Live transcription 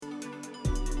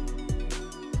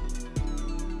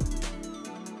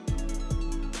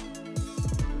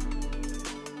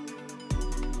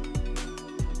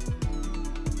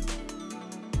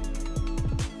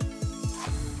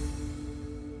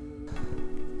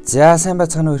За сайн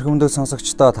байцгаана уу өрхөмдөө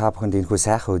сонсогчдоо та бүхэнд энэхүү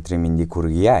сайхан өдрийн мэндийг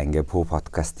хүргье. Ингээ Пүү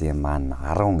подкастын маань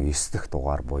 19 дахь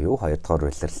дугаар буюу 2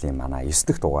 дугаар улирлын манай 9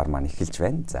 дахь дугаар маань эхэлж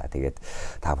байна. За тэгээд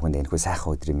та бүхэнд энэхүү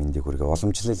сайхан өдрийн мэндийг хүргье.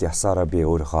 Уламжлал ёсоороо би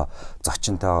өөрийнхөө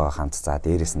зочинтойгоо хамт за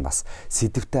дээрэс нь бас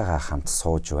сэдвтэйгээ хамт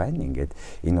сууж байна. Ингээд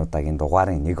энэ удаагийн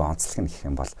дугаарын нэг онцлог нь гэх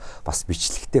юм бол бас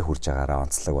бичлэгтэй хурж байгаараа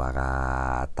онцлог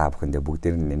байгаа. Та бүхэндээ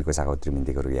бүгдээр нь энэхүү сайхан өдрийн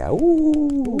мэндийг хүргье.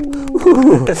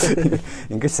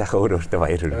 Ингээд сайхан өөртөө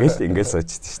баяр хүргье. Ингээд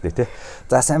суучдаг шүү дээ тий.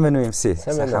 За сайн байна уу MC?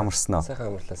 Сайхан амарсан уу? Сайхан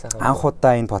амарлаа, сайхан. Анх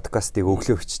удаа энэ подкастыг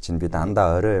өглөө өчч чинь би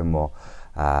дандаа орой юм уу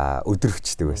өдөр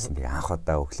өчтдөг байсан. Тэгээ анх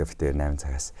удаа өглөө битээр 8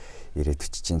 цагаас ирээд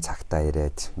өччин цагтаа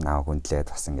ирээд наа хүндлээд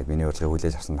бас ингээд миний урилгыг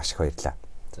хүлээж авсан маш их баярлалаа.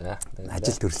 За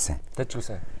ажил төрөлсөн.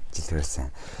 Дэжгүйсэн. Ажил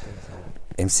төрөлсөн.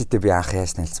 MC-тэй би анх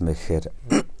яаж танилцсан бэ гэхээр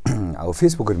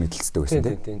Facebook-оор мэдэлцдэг байсан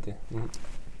тий.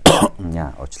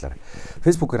 Яа уучлаарай.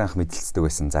 Facebook-оор анх мэдэлцдэг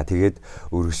байсан. За тэгээд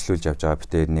өргөжлүүлж явж байгаа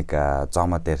битээр нэг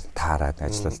зомо дээр таарад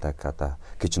ажилладаг одоо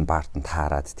kitchen bar-т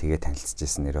таарад тэгээд танилцж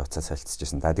ирсэн нэрээ уцаа солилцож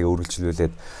ирсэн. За тэгээд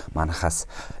өргөжлүүлээд манахаас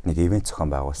нэг ивент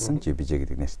зохион байгуулсан. GBJ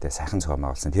гэдэг нэртэй сайхан зохион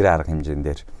байгуулсан. Тэр арга хэмжээнд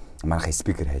дээр манайх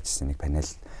спикер хайжсан нэг панел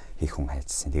хийх хүн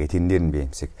хайжсан. Тэгээд тэрэн дээр нь би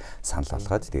MC-г санал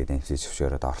болгоод тэгээд MC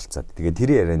зөвшөөрөөд оролцоод тэгээд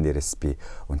тэр яриан дээрээс би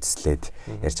үндэслээд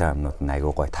ярьж байгаа юмнууд нь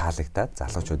айгүй гой таалагдаад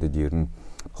залуучуудад ер нь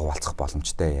хуваалцах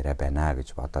боломжтой яриа байна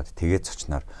гэж бодоод тэгээд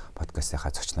зочноор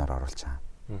подкастынхаа зочноор оруулж байгаа.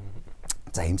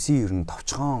 За MC ер нь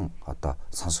товчхон одоо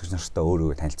сонсогч нартай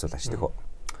өөрөө танилцуулаач тийм үү.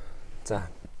 За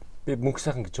би мөнх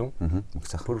сайхан гэж юм. Мөнх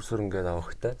сайхан. Пүрсүр ингээд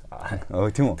авахтай.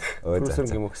 Тийм үү.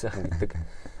 Пүрсүр мөнх сайхан гэдэг.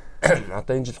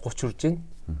 Одоо энэ жил 30 хүрж байна.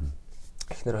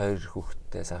 Эхнэр 2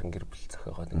 хүүхэдтэй сайхан гэр бүл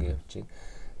зохиогоод ингээд явж байна.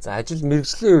 За ажил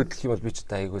мэргэжлийн үед гэх юм бол би ч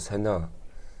одоо айгүй сонио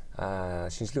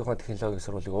шинжлэх ухааны технологийн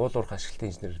сургуулийг уулуурх ашиглалтын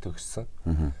инженерээр төгссөн.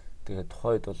 Тэгээд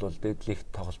тухайд бол дээдлих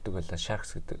тоглолдог байлаа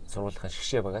Sharks гэдэг сургуулийн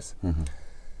шгшээ багаас.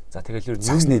 За тэгэл ер нь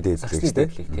Саксны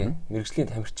дээдлих тийм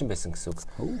мэргэжлийн тамирчин байсан гэсэн үг.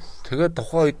 Тэгээд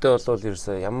тухайн үедээ бол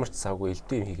ерөөсөө ямар ч завгүй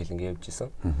элдв юм хийгээл ингэ явж исэн.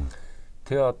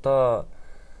 Тэгээ одоо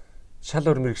шал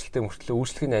өөр мэргэжилтэй мөртлөө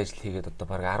үйлчлэгийн ажил хийгээд одоо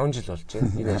бараг 10 жил болж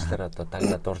байна. Энэ ажлаараа одоо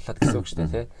дагнаа дурлаад гэсэн үг шүү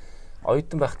дээ тийм.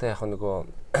 Оюутан байхдаа яг нөгөө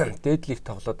дээдлих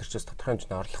тоглоод ирчээс тодорхой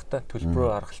хэмжээний орлоготой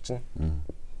төлбөрөөр аргалчна.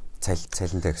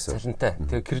 Цалинтай гэсэн. Цалинтай.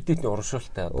 Тэгээ кредитний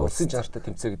урамшуулттай. Улсын чанартай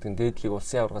тэмцээн гэдэг нь дээдлийг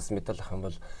улсын аваргаас медаль авах юм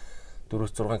бол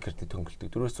 4-6 кредит хөнгөлдөг.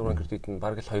 4-6 кредит нь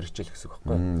бараг л 2 хичээл гэсэн үг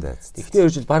байхгүй юу? Эхний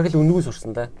 2 жил бараг л өнгөө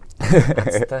сурсан да.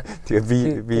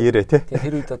 Тэгээ би ирээ те. Тэгээ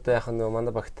тэр үед одоо яг нөгөө манай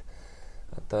багт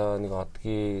одоо нэг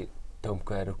одгийн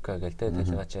төмкө арука гэлтэй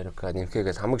талгаач арука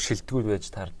нэмхээгээл хамаг шилдэггүй байж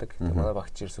таардаг. Тэгээ манай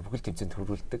багч ерөөсө бүхэл тэмцээнд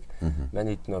төрүүлдэг.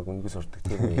 Манай эднэр өнгө сурдаг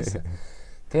тийм байсан.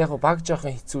 Тэгээ яг баг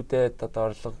жоохон хэцүүдээд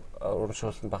одоо орлого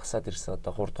урамшуулалт нь багасаад ирсэн.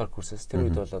 Одоо 3 дугаар курсээс тэр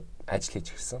үед бол ажил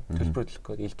хийж ирсэн. Төлбөр төлөх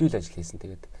гээд элдвэл ажил хийсэн.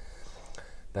 Тэгээд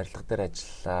барилга дээр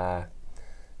ажиллаа.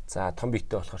 За том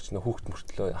биетэй болохоор ч нөх хүүхд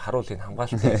мөртлөө харуулын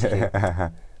хамгаалтын ажил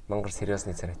мангар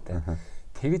сериосны царайтай.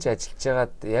 Тэгэж ажиллаж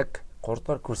байгаад яг 3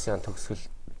 дугаар курсын төгсгөл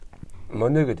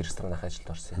Mono гэдэг ресторанах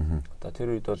ажилд орсон. Одоо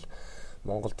тэр үед бол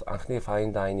Монголд анхны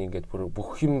fine dining гэдэг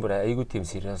бүх юм бүр айгүй тийм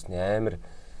сериосны амар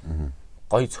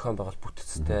гоё зохион байгуулалт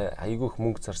бүтцтэй айгүйх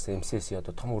мөнгө зарсан MCS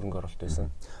одоо том хөрөнгө оруулалт байсан.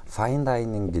 Fine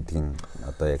dining гэдэг нь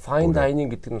одоо яг fine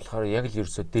dining гэдэг нь болохоор яг л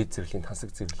ерөөсөө дээд зэрэглэлийн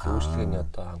тансаг зэрэглэлийн үйлчлэгээний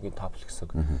одоо хамгийн топ л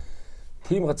гэсэн үг.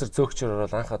 Тийм газар зөөгчөр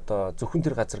орол анх одоо зөвхөн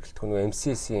тэр газар гэлтэх нь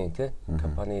MCS-ийн тий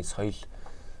компани соёл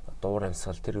дуур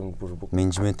амьсгал тэр бүр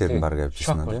менежментээр нь баг явж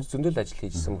ирсэн үү? Зөндөл ажил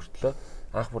хийжсэн мөртлөө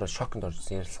анх бүрээ шокнд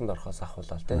оржсэн ярилцлаганд орохоос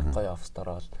ахуулаад тий гоё оффист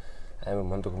ороод амар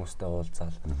мундаг хүмүүстэй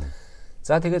уулзаал.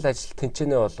 За тэгэл ажил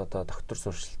тэнцэнэ бол одоо доктор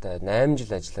суршилтай 8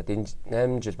 жил ажиллаад энэ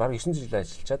 8 жил баг 9 жил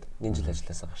ажиллаад энэ жил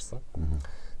ажилласаа гарсан.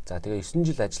 За тэгээ 9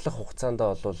 жил ажиллах хугацаанд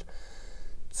бол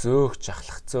зөөгч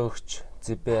ахлах зөөгч,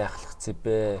 зэбэ ахлах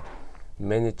зэбэ,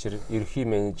 менежер, ерөнхий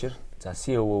менежер, за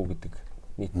COO гэдэг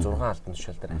нийт 6 албан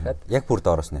тушаал дээр дахиад яг бүр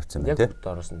доороос нь авчихсан байна тийм. Яг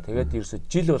доороос нь. Тэгээд ерөөсө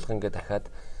жил болго ингээд дахиад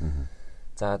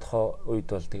за тухайн үед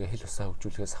бол тэгээ хэл усаа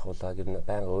хөгжүүлэхээс ахуулаад ер нь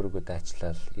байнга өөрийгөө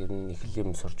дайчлал ер нь их л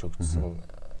юм сурч өгдсөн.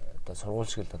 Одоо сургууль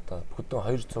шиг л одоо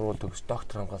бүхэн 2 сургууль төгс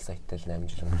доктор хамгаалсан хэтэл 8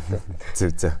 жил өнгөрлөө.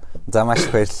 Зөв. За маш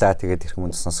их баярлалаа. Тэгээд их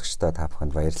хүмүүс сонсогчдоо та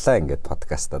бүхэнд баярлалаа. Ингээд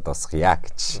подкаста дуусгая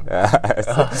гэж.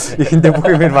 Эхэндээ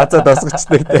бүх юм бацаа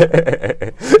дуусгачдаг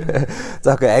те.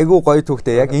 За окей, айгуу гоё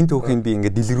түүхтэй. Яг энэ түүхийг би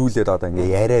ингээд дэлгэрүүлээд одоо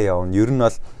ингээд яриа явна. Ер нь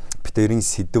бол бид хоёрын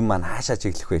сэдв маань хаашаа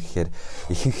чиглэх вэ гэхээр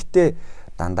ихэнхдээ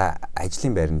дандаа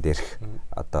ажлын байран дээрх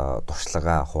одоо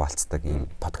туршлагаа хуваалцдаг ийм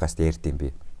подкаст ярьд юм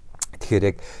би. Тэгэхээр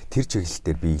яг тэр чиглэл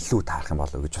дээр би илүү таарах юм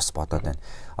болов уу гэж бас бодоод байна.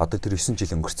 Одоо тэр 9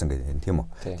 жил өнгөрцөн гэдэг тийм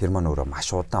үү? Тэр маань өөрөө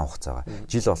маш удаан хугацаа байгаа.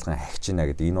 Жил болгон ахиж гинэ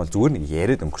гэдэг энэ бол зүгээр нэг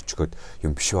яриад өнгөрчгөөд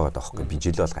юм биш байгаа даахгүй. Би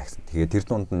жил болго ахсан. Тэгээд тэр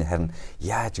дунд нь харин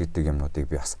яаж гэдэг юмнуудыг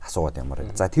би бас асуугаад ямар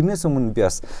байна. За тэрнээс өмнө би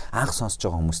бас анх сонсож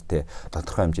байгаа хүмүүстэй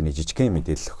тодорхой хэмжээний жижигхэн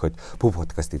мэдээлэл өгөхөд Poo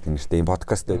podcast гэдэг нэртэй юм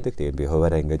подкаст байдаг. Тэгээд би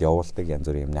хуваараа ингээд явуулдаг янз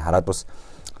бүрийн юмны хараад бас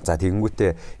за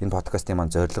тэгэнгүүтээ энэ подкастын маань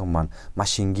зорилго маань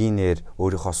маш энгийнээр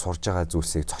өөрийнхөө сурж байгаа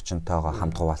зүйлсийг зочинтойгоо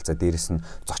хамт хуваалцаа дээрэс нь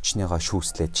зочныгоо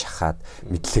шүүслээд шахаад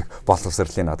мэдлэг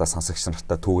боловсролын одоо сонсогч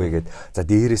нартай түгээгээд за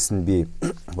дээрэс нь би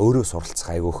өөрөө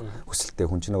суралцах айгүйх хүсэлтэй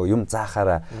хүн чинь нөгөө юм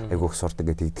заахаараа айгүйх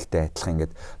сурдаг гэдэг идэгтэй адилхан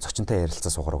ингээд зочинтой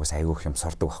ярилцаа суугааргаас айгүйх юм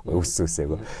сурдаг байхгүй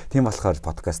өсөөсэйгөө тийм болохоор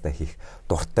подкастаа хийх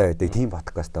дуртай байдаг тийм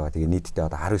подкаст байгаа. Тэгээ нийтдээ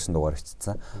одоо 19 дугаар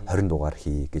хийцсэн 20 дугаар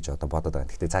хий гэж одоо бодоод байгаа.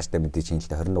 Гэхдээ цаашдаа мэдээж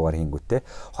хийлдэ 20 дугаар хийнгүүтээ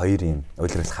хоёр юм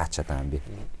уйлрал хаачаад байгаа юм би.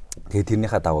 Тэгээд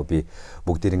тэрнийхээ дагуу би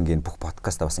бүгдээрингийн бүх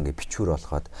подкастаа бас ингээ бичвэр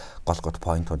болгоод гол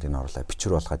поинтуудыг оруулаад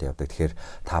бичвэр болгоод явдаг. Тэгэхээр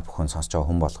та бүхэн сонсож байгаа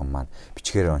хүн болгон маань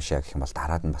бичгээр уншаа гэх юм бол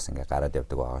дараад нь бас ингээ гараад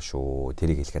явдаг байгаа шүү.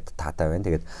 Тэрийг хэлэхэд таатай байна.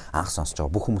 Тэгээд анх сонсож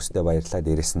байгаа бүх хүмүүстээ баярлалаа.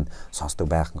 Дээрээс нь сонсдог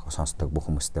бүх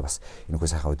хүмүүстээ бас энэхүү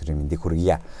сайхан өдрийн мэндийг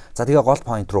хүргье. За тэгээ гол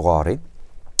поинт руугаа оръё.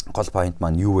 Гол поинт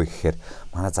маань юу вэ гэхээр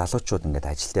манай залуучууд ингээд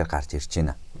ажил дээр гарч ирж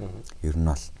байна. Ер нь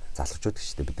бол залуучууд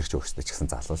гэжтэй бид нар ч өөрсдөө ч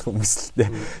гэсэн залуу хүмүүс л дээ.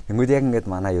 Тэнгүүд яг ингээд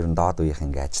манай ер нь доод үеийнх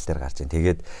ингээд ажил дээр гарч ийн.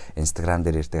 Тэгээд Instagram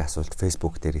дээр ирдэг асуулт,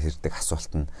 Facebook дээр ирдэг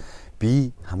асуулт нь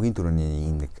би хамгийн түрүүний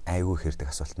энэ нэг айгүй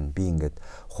хэрдэг асуулт нь би ингээд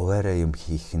хуваараа юм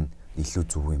хийх нь илүү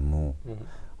зөв юм уу?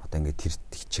 Одоо ингээд тэр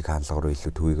чиг хандлага руу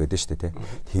илүү төвийгээд шүү дээ, тэ.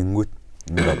 Тэнгүүд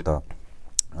ингээд одоо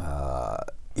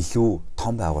илүү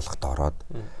том байгууллагад ороод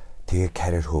тэгээ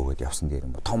карьер хөөгд явсан дээр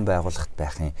юм уу? Том байгууллагт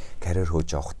байхын карьер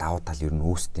хөөж явах давуу тал ер нь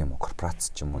үүсдэг юм уу?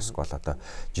 Корпорац ч юм уу? Эсвэл одоо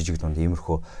жижиг дунд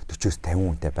иймэрхүү 40-с 50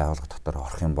 хүнтэй байгууллага дотор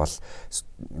орох юм бол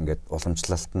ингээд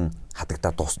уламжлалт нь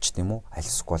хадагдаад дуусч тийм үү? Аль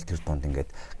эсвэл тэр дунд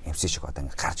ингээд MC шиг одоо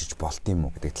ингээд гарч иж болт юм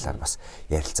уу гэдэг талаар бас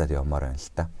ярилцаад явмаар байна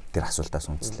л та. Тэр асуултаас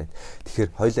үндэслээд. Тэгэхээр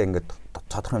хоёулаа ингээд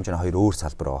тодорхой хэмжээний хоёр өөр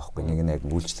салбар байгаа байхгүй. Нэг нь яг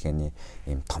үйлчлэгээний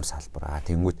ийм том салбар.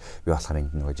 Тэнгүүд би болохоор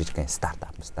ингэ нөгөө жижигхэн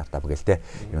стартап гээл те.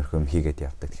 Иймэрхүү юм хийгээд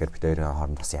явдаг. Тэгэхээр бид хоёрын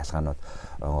хооронд бас ялгаанууд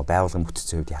байгууллагын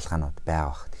бүтцийн хувьд ялгаанууд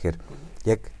байгаа. Тэгэхээр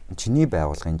яг чиний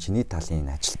байгууллагын чиний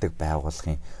талын ажилтдаг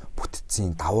байгууллагын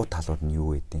бүтцийн давуу талууд нь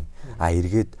юу вэ?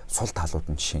 Эргээд сул талууд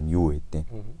нь жишээ нь юу вэ?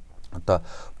 Одоо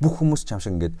бүх хүмүүс ч юм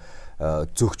шиг ингээд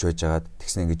зөөгч байжгаад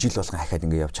тэгснэ ингээд жил болгон ахаад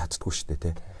ингээд явж чаддаггүй шүү дээ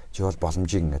те. Чи бол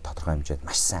боломжийг ингээд тодорхой хэмжээнд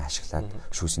маш сайн ашиглаад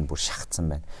шүүсийг бүр шахацсан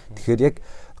байна. Тэгэхээр яг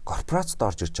корпорацид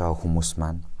орж ирж байгаа хүмүүс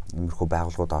маань иймэрхүү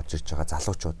байгууллагууд орж ирж байгаа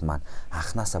залуучууд маань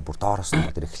анханасаа бүр доороос нь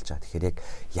өдөр эхэлж байгаа. Тэгэхээр яг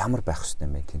ямар байх ёстой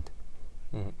юм бэ тэнд?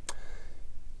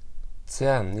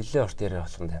 За нэлээд урт яриа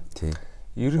болох юм даа. Тийм.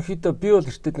 Ерөнхийдөө би бол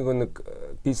эртээ нэг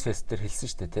бизнес дээр хэлсэн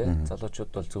шүү дээ, тий.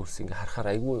 Залуучууд бол зөвс ингээ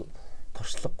харахаар айгүй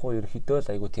туршлагагүй ерөнхийдөө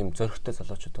л айгүй тийм зөрөгтэй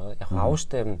залуучууд байгаа. Яг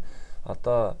аавштай юм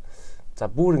одоо за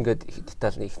бүр ингээд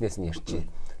деталь ихнээс нь ярьчих.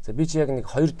 За би чи яг нэг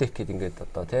 2 декэд ингээд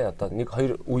одоо тий одоо нэг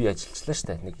 2 үе ажиллачлаа шүү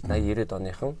дээ. Нэг 80 90-ад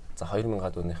оныхан за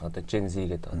 2000-ад оныхан одоо Gen Z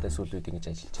гэдэг одоо сүүл үед ингэж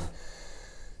ажиллаж байна.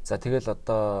 За тэгэл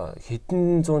одоо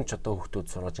хэдэн зуун ч одоо хүүхдүүд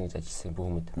сургаж ингэж ажилласан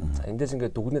бүүмэд. За эндээс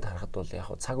ингээд дүгнээд харахад бол яг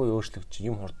цаг үе өөрчлөгдөж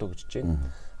юм хордоо гэж байна.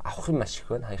 Авах юм маш их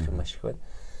байна, хаях юм маш их байна.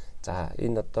 За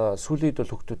энэ одоо сүүлийн үед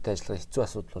бол хүүхдүүдтэй ажиллах хэцүү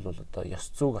асуудал бол одоо ёс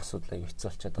зүйн асуудал аяг хэцүү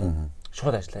болчиход байгаа.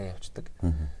 Шууд ажиллаа явцдаг.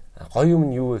 Гоё юм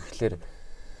нь юу вэ гэхээр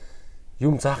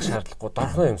юм заах шаардлагагүй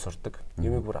дорхой юм сурдаг.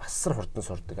 Юмыг бүр асар хурдан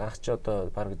сурдаг. Анх ч одоо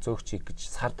баг зөөгч хийх гэж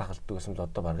сар дагалддаг гэсэн бол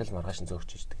одоо баг л маргааш нь зөөгч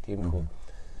хийдэг. Тиймэрхүү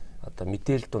одоо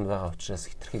мэдээлэл дунд байгаа учраас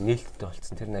хитрхи нээлттэй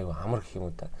болцсон. Тэр нэг аюу амар гэх юм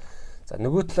уу та. За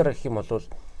нөгөө талаараа гэх юм бол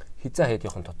хизээ хаяад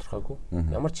явах нь тодорхойгүй.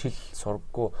 Ямар ч хэл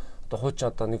сургаггүй. Одоо хууч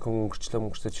одоо нэг хүн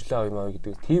өнгөрчлөө чөлөө авъя маа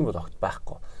гэдэг тийм бол огт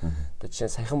байхгүй. Одоо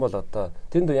жишээ нь саяхан бол одоо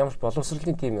тэнд ямар ч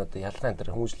боловсролын тим одоо ялгаа энэ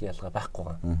төр хүмүүжлийн ялгаа байхгүй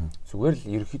байгаа. Зүгээр л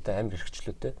ерөөхдөө амар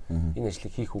хэрэгчлөөтэй. Энэ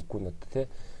ажлыг хийх үгүй нь одоо тий.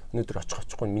 Өнөөдөр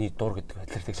очихгүй миний дур гэдэг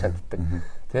байдлаар шаарддаг.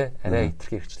 Тий. Арай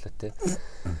хитрхи хэрэгчлөөтэй.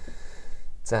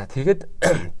 За тэгээд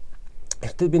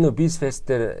эртээ би нөө бизнес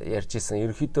дээр ярьж исэн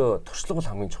ерөөхдөө туршлага бол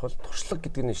хамгийн чухал. Туршлага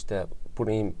гэдэг нь штэ бүр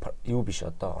ийм юу биш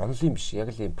одоо онлайн биш.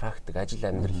 Яг л ийм практик ажил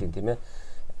амьдралын тийм ээ.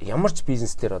 Ямар ч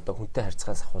бизнес дээр одоо хүнтэй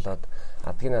харьцахаас ахуулаад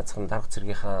адгийн наацхан дарга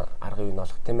цэргийнхаа арга үеийг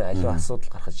олох тийм ээ аливаа асуудал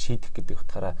гарахад шийдэх гэдэг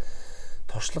утгаараа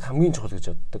туршлага хамгийн чухал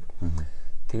гэж боддог.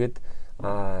 Тэгээд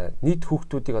нийт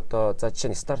хүүхдүүдийг одоо за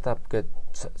жишээ нь стартап гэдэг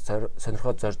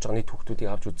сонирхоод зорж байгаа нийт хүүхдүүдийг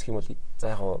авч үзэх юм бол за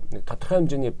яг нэг тодорхой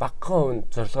хэмжээний багахан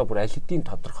хувь зорилгоо бүр аль хэдийн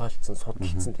тодорхойлцсон,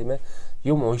 судалсан тийм ээ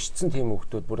юм уншицсан тийм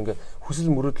хүүхдүүд бүр ингээ хүсэл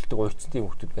мөрөөдөлтөг уншицсан тийм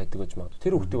хүүхдүүд байдаг гэж магадгүй.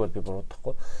 Тэр хүүхдийг бол би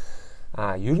буруудахгүй.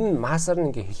 Ер нь маасаар нь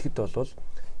ингээ хэлэхэд бол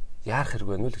яах хэрэг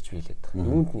вэ нүү л гэж би хэлээд байгаа.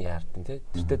 Юунд нь яардсан тий.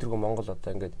 Тэртээ тэргүй Монгол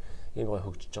одоо ингээд ийм гоё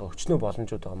хөгжиж байгаа өчнөө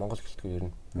боломжууд байгаа монгол гэлтгүй ер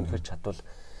нь үнэхээр чадвал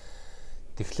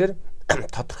тэгэхээр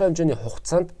тодорхой хэмжээний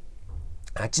хугацаанд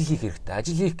ажил хийх хэрэгтэй.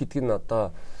 Ажил хийх гэдэг нь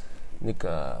одоо нэг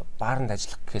бааранд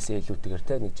ажиллах гэхээсээ илүүтэйгээр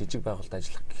те нэг жижиг байгууллагад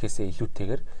ажиллах гэхээсээ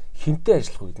илүүтэйгээр хинтээ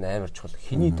ажиллах үед амар чухал.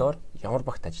 Хиний доор ямар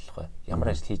багт ажиллах вэ?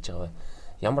 Ямар ажил хийж байгаа вэ?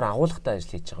 Ямар агуулгатай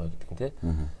ажил хийж байгаа вэ гэдэг нь те.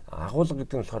 Агуулга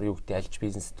гэдэг нь болохоор юу гэдэг альж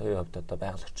бизнес тоёо хувьд одоо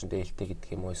байгаль орчинд ээлтэй гэдэг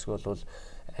юм уу? Эсвэл бол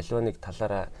аливаа нэг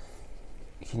талаараа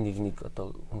хин нэг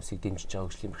одоо хүмүүсийг дэмжиж байгаа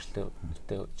хөгжлийн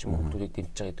бэрхшээлтэй ч юм уу хүмүүсийг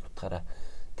дэмжиж байгаа гэдэг утгаараа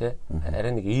те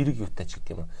арай нэг эерэг юутай ч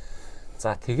гэдэг юм уу.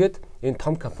 За тэгээд энэ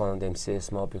том компаниуд MCS,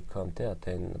 Mobicom те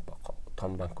одоо энэ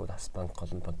том банкуд, Асбанк,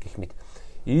 Голомт банк гэх мэт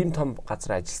ийм том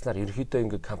газар ажилласнаар ерөнхийдөө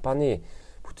ингээ компани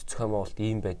бүтэц зохион байгуулалт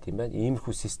ийм байт юм байна.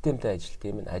 Иймэрхүү системтэй ажилт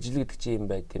юм байна. Ажил гэдэг чинь ийм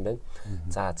байт юм байна.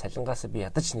 За цалингаас би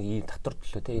ядаж нэг ийм татвар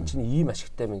төлөө те энэ чинь ийм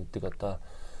ашигтай мэн гэдэг одоо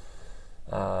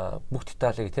бүх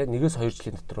деталийг те 1-2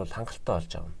 жилийн дотор бол хангалттай болж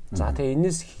байгаа. За тэгээ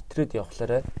энэс хитрээд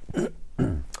явхлаарай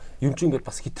юм чинь ингээд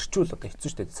бас хитэрчүүл одоо хэцүү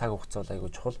шүү дээ. Цаг хугацаа бол айгүй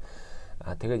чухал.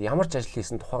 Тэгээд ямар ч ажил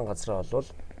хийсэн тухайн газараа бол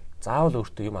заавал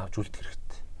өөртөө юм авч үлдэх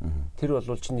хэрэгтэй. Тэр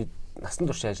бол чиний насан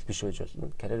туршийн ажил биш байж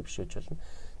болно, карьер биш байж болно.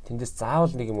 Тэндээс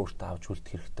заавал нэг юм өөртөө авч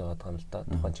үлдэх хэрэгтэй байгаа юм л да.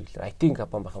 Тухайн чиглэлээр IT-ийн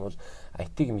компани байх юм бол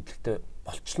IT-г мэдлэгтэй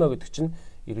болчихно гэдэг чинь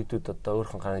ирээдүйд одоо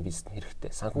өөрхөн гарааны бизнест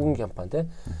хэрэгтэй. Санхүүгийн компани те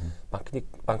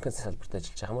банкны салбарт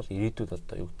ажиллаж байгаа юм бол ирээдүйд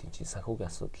одоо юу гэдэг чинь санхүүгийн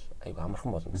асуудал айгүй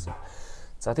амархан болно гэсэн.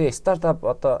 За тэгээ стартап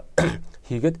одоо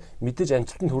хийгээд мэдээж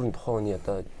амжилтанд хүрэн тухайн хүний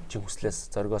одоо чин хүслээс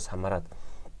зоригоос хамаарат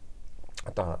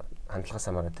одоо хандлагаас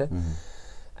хамаарат те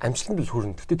амжилтанд л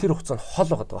хүрэн. Гэхдээ тэр хугацаанд хол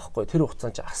байгаа байхгүй. Тэр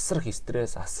хугацаанд чи асар их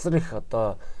стресс, асар их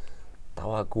одоо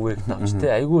даваа гүвэг давч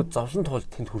те айгүй зовлон туулд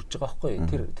тэнд хүрж байгаа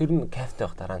байхгүй. Тэр нь кайфтай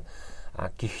байх дараа нь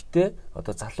гэхдээ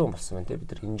одоо залуу болсон байна те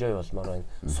бид нар enjoy болмоор байна,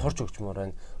 сурч өгчмөр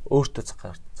байна, өөртөө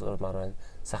цаг гаргамаар байна,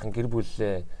 сайхан гэр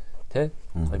бүлээ те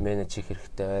гоё менеж хийх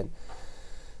хэрэгтэй байна.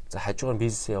 За хажуугаар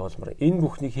бизнес явуулмаар энэ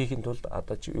бүхнийг хийхин тулд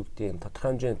одоо чи юу гэдэг юм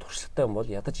тодорхой хэмжээний туршлагатай юм бол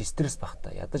ядаж стресс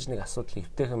багтаа ядаж нэг асуудлыг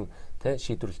эвтэйхэм те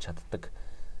шийдвэрлэж чаддаг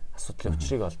асуудлын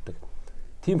учрыг олдог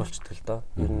тийм болчихдог л доо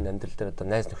ер нь амьдрал дээр одоо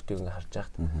найз нөхдөйг ингээ харж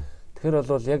яхад тэгэхээр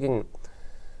бол яг энэ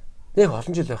нэг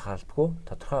олон жил байх хаалбгүй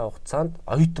тодорхой хугацаанд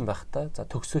оюутан байхдаа за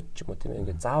төгсөөд ч юм уу тийм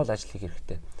ингээ заавал ажил хийх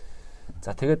хэрэгтэй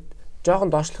за тэгээд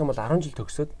жоохон доошлох юм бол 10 жил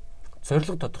төгсөөд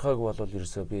зорилго тодорхойгүй бол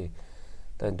ерөөсөө би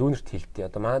одоо дүүнерт хэлтий.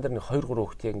 Одоо манай дээр нэг 2-3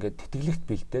 хүүхдийг ингээд тэтгэлэгт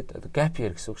бэлдээд одоо gap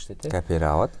year гэсэн үг шүү дээ, тийм.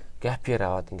 Gap year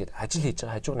аваад ингээд ажил хийж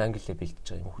байгаа хажуугаар англиар бэлдэж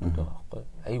байгаа юм хүүхдүүд байгаа байхгүй.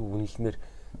 Айгу үнэлмээр.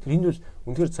 Тэр энэ бол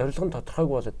үнэхээр зорилго нь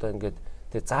тодорхойгүй бол одоо ингээд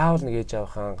тэгээ заавал нэг ээж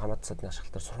авахан хамаат цадны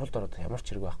ашиглалтаар сургуульд ороод ямар ч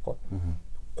хэрэг байхгүй.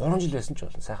 3 жил байсан ч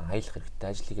болно. Сайхан аялах хэрэгтэй,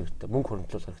 ажил хийх хэрэгтэй, мөнгө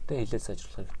хөрөнгөлүүлэх хэрэгтэй, хилээ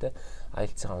сайжруулах хэрэгтэй,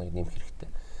 аялцсан хоног нэмэх хэрэгтэй.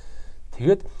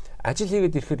 Тэгээд ажил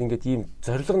хийгээд ирэхэд ингээд ийм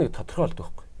зорилго нэг тодорхой болдог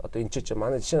байхгүй. Одоо энэ чинь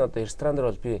манай жишээ нь одоо ресторан дээр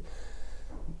бол би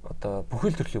одоо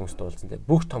бүхэл төрлийн хүмүүстэй уулзсан те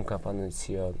бүх том компанийн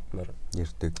CEO-мор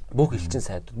ярьдаг. Бүх элчин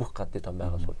сайдууд, бүх гадны том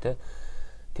байгууллагууд те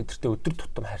тэдэртээ өдөр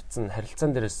тутам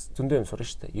харилцаан дээрээс зөндөө юм сурна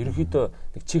шүү дээ. Ерөнхийдөө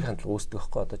нэг чиг хандлага үүсдэг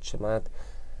байхгүй одоо жишээ манад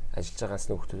ажиллаж байгаас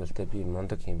нэг хүмүүс бол те би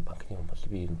мундаг юм банкны хүн бол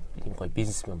би ийм гоё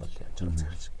бизнесмен бол явж байгаа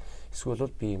зэрэг. Эсвэл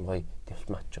бол би ийм гоё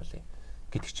дипломатч болъё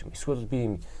гэдэг ч юм. Эсвэл би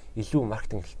ийм илүү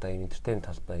маркетинг талтай, ийм энтертейнмент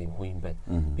талтай ийм хүн юм байна.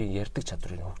 Би ярьдаг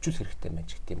чадварыг хөгжүүлэх хэрэгтэй байна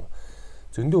ч гэдэг юм уу.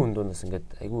 Зөндөө хүндүүнээс ингээд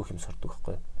айгүй их юм сурдаг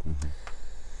байхгүй.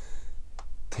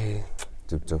 Тэ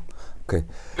зөв. Окей.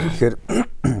 Тэгэхээр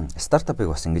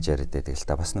стартапыг бас ингэж яриад байдаг л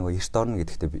та. Бас нөгөө эрт орно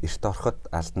гэдэгтээ эрт ороход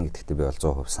алдна гэдэгтээ би бол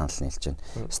 100% санал нийлж байна.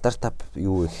 Стартап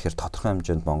юу гэхээр тодорхой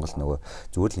хэмжээнд Монгол нөгөө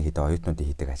зүгээр л хийдэг оюутнуудын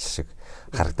хийдэг ажил шиг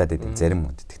харагдаад байдаг. Зарим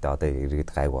хүнд. Гэхдээ одоо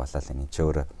иргэд гайгүй болоо л энэ ч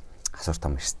өөр асар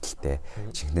том эрсдэлтэй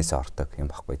чихнээсээ ордог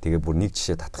юм баггүй. Тэгээ бүр нэг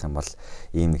жишээ татах юм бол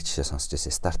ийм нэг жишээ сонсч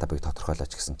байсан. Стартапыг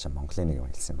тодорхойлооч гэсэн чинь Монголын нэг юм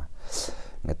хэлсэн юм аа.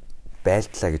 Ингээд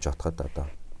байлдлаа гэж бодоход одоо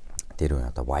тэр үе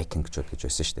одоо Viking-чуд гэж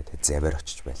байсан шүү дээ. Заваар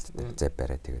очиж байлддаг. Зав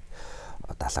бариа тэгээд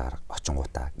далаагаар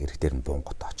очингуудаа эрэг дээр нь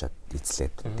буунгууд очоод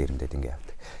эзлээд дээрэмдээд ингэ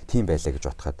явдаг. Тийм байлаа гэж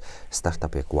бодоход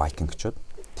стартап яг Viking-чуд.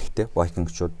 Тэгтээ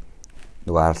Viking-чуд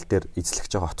нөгөө арал дээр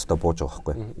эзлэгч байгаа хоттой бууж байгаа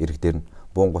байхгүй. Эрэг дээр нь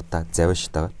буунгуудаа заваа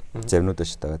шатаагаад, завнуудаа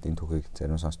шатаагаад энэ түүхийг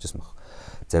зарим сонсчихсан баг.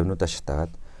 Завнуудаа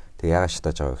шатаагаад тэг яагаад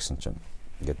шатааж байгаа гэсэн чинь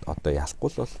ингээд одоо ялахгүй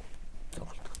л бол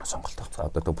сонголт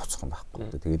авах. Одоо буцах юм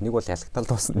байхгүй. Тэгээд нэг бол ялагтал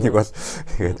дуусна, нэг бол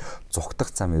тэгээд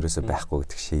зүгтах зам ерөөсөй байхгүй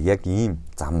гэдэг шиг яг ийм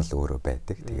зам л өөрөө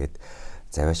байдаг. Тэгээд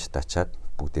заваа шатаачаад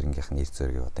бүгдэрнгийнх нь нэр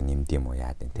зөргийг одоо нэмд юм уу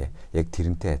яад энэ те. Яг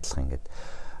тэрнтэй адилхан ингээд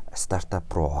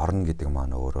стартап руу орно гэдэг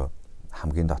маань өөрөө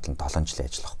хамгийн доотлон 7 жилийн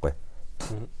ажил واخгүй.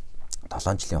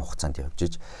 7 жилийн хугацаанд явж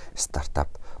иж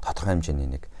стартап тодорхой хэмжээний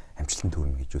нэг амжилтанд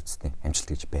хүрнэ гэж үзтээ. Амжилт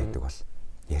гэж байдаг бол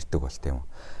ярьдаг бол тийм үү.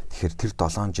 Тэгэхээр тэр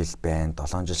 7 жил байна,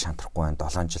 7 жил шантрахгүй байна,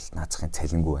 7 жил наацхын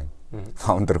цалингүй байна.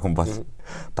 Фаундер хүн бол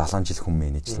 7 жил хүн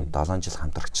менежлэн, 7 жил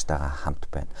хамтрагчтайгаа хамт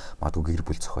байна. Магадгүй гэр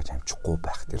бүл зохиож амжихгүй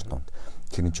байх тэр дунд.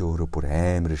 Тэр нь ч өөрөө бүр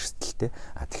амар эрсдэлтэй.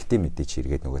 Тэгтээ мэдээч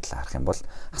эргээд нөгөө талаа харах юм бол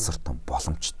асар том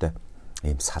боломжтой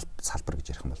ийм салбар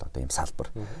гэж ярих юм бол одоо ийм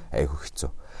салбар айгүй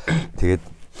хэцүү. Тэгээд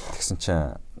тэгсэн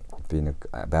чинь би нэг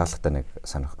байгууллагатай нэг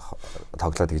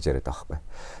тоглоод гэж яриад байгаа байхгүй.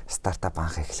 Стартап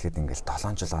анх эхлэхэд ингээл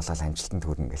 7 жил болоод амжилтанд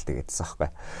хүрнэ ингээл тэгээдсэн байхгүй.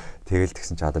 Тэгэл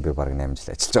тэгсэн чи одоо би баг 8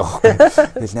 жил ажиллаж байгаа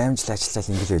байхгүй. Тэгэл 8 жил ажиллаад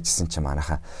ингээл байжсэн чи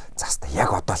манайхаа заста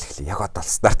яг одоо л эхлэе. Яг одоо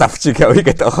л стартап чиг явъя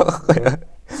гэдэг байгаа байхгүй.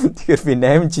 Тэгэхээр би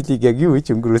 8 жилийг яг юу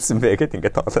хийж өнгөрүүлсэн бэ гэдээ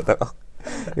ингээд тоглоод байгаа.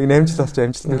 Яг 8 жил болж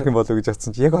амжилтанд хүрэх юм болов гэж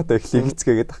бодсон чи яг одоо эхлэе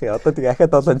гэцгээгээд ах. Одоо тэгээ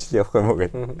ахаад 7 жил явах юм уу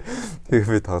гэдэг.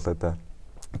 Тэгээ би тоглоод байгаа.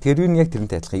 Тэгэхээр юу нь яг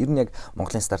тэрнтэй адилхан. Ер нь яг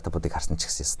Монголын стартапуудыг харсан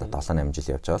ч гэсэн 7-8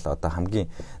 жил явж байгаа л одоо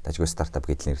хамгийн дажгүй стартап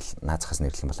гэдэг наацхаас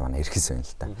нэрлэх юм бол манай Эрхэс байна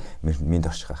л да.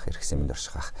 Минд орших ах, Эрхэсийн минд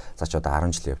орших ах. За ч одоо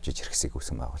 10 жил явж Эрхэсийг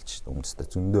үүсгэн байгуулж байна. Өмнөсдөө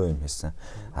зөндөө юм хийсэн.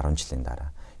 10 жилийн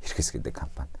дараа Эрхэс гэдэг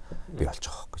компани бий болж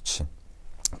байгаа байхгүй жишээ.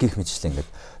 Гэх мэтчлэн ингээд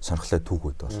сонирхолтой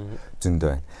түүхүүд бол зөндөө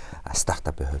байна.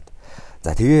 Стартапын хувьд.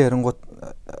 За тэгээ ярангууд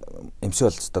эмси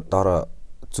бол доороо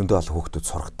зөндөө олон хүүхдүүд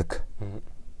сургадаг.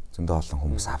 Зөндөө олон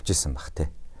хүмүүс авч исэн бах те.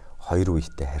 Хоёр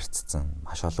үетэй харьцсан,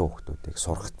 маш олон хүүхдүүдийг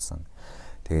сургацсан.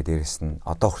 Тэгээ дээрэс нь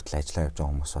одоо хүртэл ажиллаа явж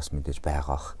байгаа хүмүүс бас мэдээж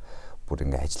байгаах. Бүр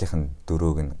ингээ ажлынхын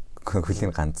дөрөөг нь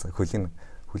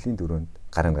хөлийн дөрөөнд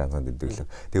гарын ганцхан дэвлэг.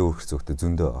 Тэгээ өөрх зөвхөн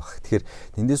зөндөө баг. Тэгэхээр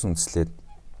тэндээс үндэслээд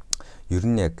ер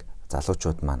нь яг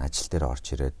залуучууд маань ажил дээр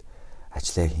орж ирээд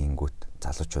ажиллаа хийнгүүт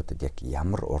залуучуудад яг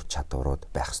ямар ур чадварууд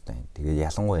байх ёстой юм. Тэгээ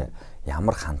ялангуяа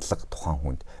ямар хандлага тухайн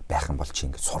хүнд байх юм бол чи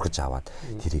ингэ сургаж аваад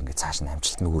тэр ингэ цааш нь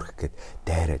амжилтанд хүрэх гээд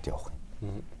дайраад явах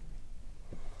юм.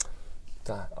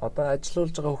 За одоо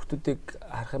ажиллаулж байгаа хүмүүсийг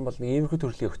харах юм бол нэг иймэрхүү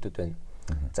төрлийн хүмүүс байна.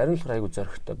 Зарим нь айгүй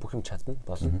зоригтой бүх юм чадна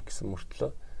болно гэсэн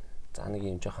мөртлөө за нэг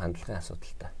юм жоох хандлагын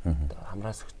асуудалтай. Одоо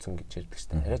хамраас өгцөн гэж ярьдаг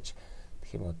шүү дээ. Арайч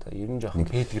гэх юм одоо ер нь жоохон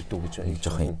пэдгэр дүү гэж байна.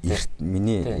 Жоохон эрт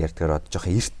миний ярьдгаар одоо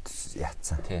жоохон эрт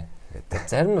яатсан. Тий.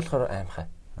 Зарим нь болохоор аимхай.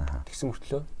 Тэгсэн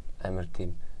мөртлөө амар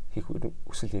тийм хийх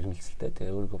өсөл ирмэлцэлтэй.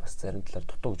 Тэгээ өөрийгөө бас зарим талаар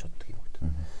дутуу гэж боддог юм гэдэг.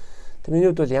 Тэгээ миний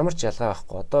хувьд бол ямар ч ялгаа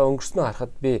байхгүй. Одоо өнгөрснөө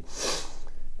харахад би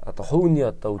одоо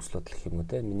хувийн одоо үзэл бодол гэх юм уу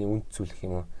те. Миний үнд зүйл гэх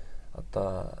юм уу. Одоо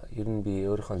ер нь би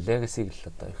өөрийнхөө легасиг л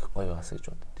одоо их гоё байгаас гэж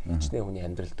боддог. Хичнээн хүний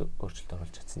амьдралд өөрчлөлт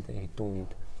оруулж чадсан те. Хэдэн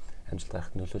үнд амжилт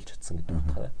гарахад нөлөөлж чадсан гэдэг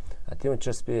утгаараа. Тийм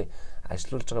учраас би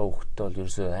ажиллаулж байгаа хүүхдтэй бол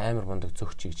ерөөсөө амар мундаг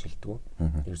зөгч гэж хэлдэг.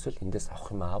 Ерөөсөө л эндээс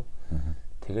авах юм аав.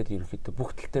 Тэгээд ерөнхийдөө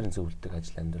бүх тал дээр нь зөвлөдөг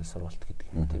ажил амьдрал сургалт гэдэг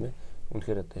юм тийм ээ.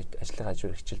 Үнэхээр одоо ажлын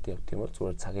хажуур хичээлд явдаг юм бол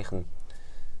зүгээр цагийнх нь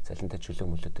цалинтай чөлөө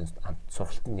мөлөөтэй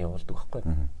сургалтанд явуулдаг байхгүй.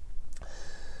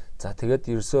 За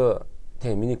тэгээд ерөөсөө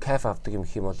тийм миний кайф авдаг юм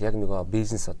гэх юм бол яг нөгөө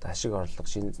бизнес одоо ашиг орлого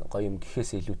шинэ гоё юм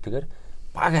гэхээс илүүтэйгээр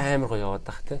баг амар гоё яваад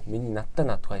байх тийм. Миний надтай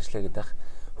наадгүй ажиллаа гэдэг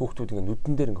хүүхдүүд ингээ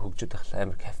нүдэн дээр ингээ хөгжөөд байх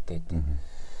амар кайфтай байдаг.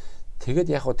 Тэгээд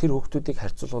яг хөө тэр хүүхдүүдийг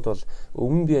харьцуулахад бол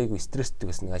өмнө би айгүй стресстэй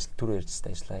байсан нэг ажил төрөө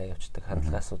ярьжтэй ажиллаа явчихдаг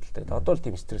хандлага асуудалтай. Одоо л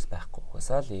тийм стресс байхгүй.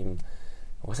 Угсаал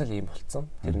ийм болцсон.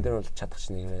 Тэрэн дээр бол чадах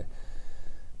чинь нэрээ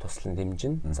туслан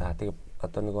дэмжин. За тэгээд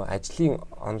одоо нөгөө ажлын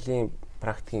онлайн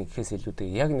практикийн гэхээс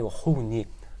илүүтэй яг нөгөө хувь хүний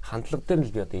хандлага дээр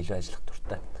л би одоо илүү ажиллах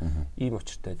дуртай. Ийм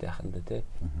учиртай байх юм да тий.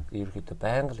 Ерөнхийдөө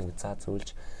байнга л ингээ заа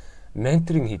зөвлөж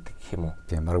менторинг хийдэг гэх юм уу?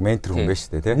 Тийм, баг ментор хүн байж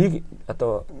тээ, тий. Нэг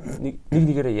одоо нэг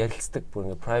нэгээрээ ярилцдаг, бүр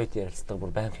ингээ private ярилцдаг,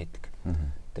 бүр байнга хийдэг.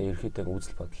 Тэгээ ерөөхдөө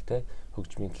үзэл бодол тий,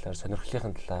 хөгжмийн талаар,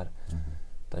 сонирхлынхын талаар,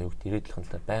 одоо юу гэдэг ирээдүйн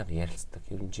талаар байнга ярилцдаг.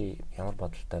 Ер нь чи ямар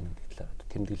бодолтой гэдэг талаар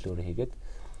тэмдэглэлөөр хийгээд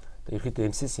одоо ерөөхдөө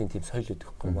MCC-ийн тийм соёл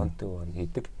өгөхгүй монтог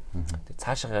хийдэг. Тэгээ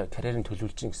цаашаа карьерийн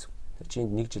төлөвлөж чинь гэсэн. Чи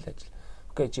нэг жил ажил.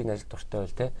 Окей, чи ажил дуртай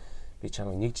байл тий. Би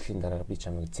чамайг нэг жилийн дараа би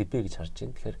чамайг зэбэ гэж харж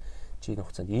байна. Тэгэхээр чи энэ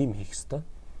хугацаанд ийм хийх ёстой.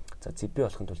 За зэбэ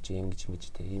болохын тулд чи ингэж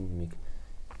тэ ийм юмыг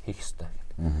хийх ёстой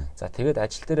гэдэг. За тэгээд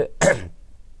ажил дээр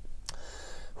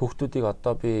хүүхдүүдийг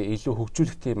одоо би илүү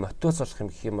хөгжүүлэх тийм мотивац болох юм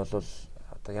гэх юм бол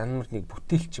одоо ямар нэг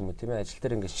бүтээлч юм уу тийм ээ ажил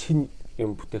дээр ингээд шинэ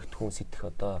юм бүтээгдэхүүн сэтгэх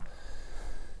одоо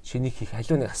шинийг хийх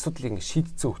халиваа нэг асуудлыг ингээд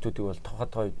шийдсэн хүүхдүүдийг бол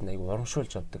тухайд үед аяг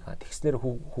урамшуулж авдаг. Тэгснээр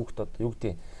хүүхд одоо юу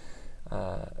гэдэг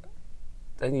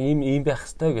ийм байх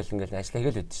ёстой гэл ингээл ажиллаа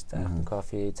хийгээл байдаг шүү дээ. За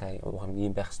кофе, цай уух юм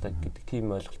ийм байх ёстой гэдэг тийм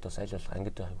ойлголтоос аль болох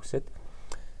ангид байхыг хүсээд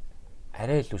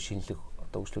арай илүү шинэлэг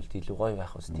одоо үйлчлэлт илүү гоё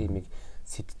байх ус тиймийг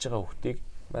сэтж байгаа хүүхдийг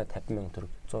 50,000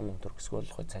 төгрөг, 100,000 төгрөг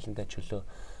эсвэл гоё цалинтай чөлөө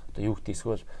одоо юу гэдэг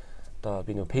эсвэл одоо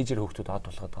би нөгөө пэйжер хүүхдүүд од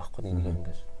болгоод байгаа байхгүй нэг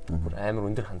ингээл бүр амар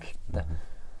өндөр хандлттай.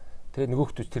 Тэгээд нөгөө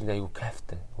хүүхдүүд тэр айгүй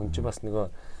кайфтай. Хүн чинь бас нөгөө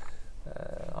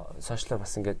сошиалар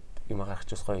бас ингээд юм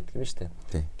гаргачих бас гоё гэдэг юм шүү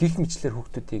дээ. Гих мэтлэр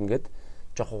хүүхдүүдийг ингээд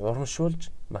жоохон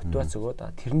урамшуулж мотивац өгөөд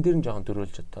тэрэн дээр нь жоохон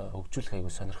дөрөөлж одоо хөгжүүлэх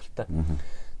аягүй сонирхолтой.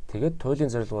 Тэгээд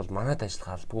туйлын зорилго бол манайд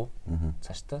ажиллах албагүй.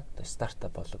 Цаашдаа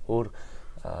стартап болог өөр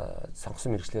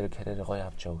сонгосон мэргэжлэрээ карьераа гоё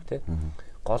авч явах тий.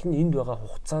 Гол нь энд байгаа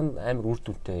хугацаанд амар үр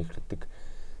дүнтэй ирдэг.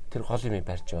 Тэр гол юм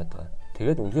барьж яваад байгаа.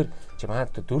 Тэгээд үнэхээр чи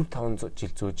манайд 4-5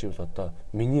 жил зөөживэл одоо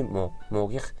миний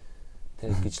муугийнх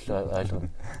тий гэж л ойлгоно.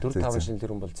 4-5 жил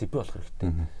тэр хүн бол зэвэ болох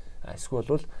хэрэгтэй. Эсвэл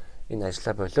бол энэ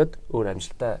ажлаа болоод өөр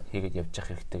амжилтаа хийгээд явж явах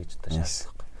хэрэгтэй гэж одоо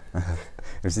шаардлагатай.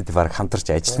 Ерөөсөө баг хамтарч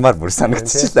ажилламаар бүр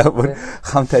санагдчихлаа. Бүр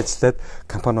хамт ажиллаад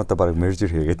компаниудаа баг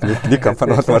мержер хийгээд нэг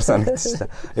компани болмаар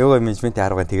санагдчихлаа. Эвгүй менежментийн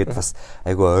арга тэгээд бас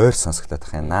айгүй ойр сонсогдоод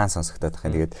тах юм, наан сонсогдоод тах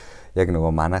юм. Тэгээд яг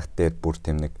нөгөө манайх дээр бүр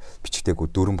тийм нэг бичгтэйгүү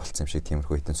дөрөн болцсон юм шиг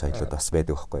тиймэрхүү хитэн соёлууд бас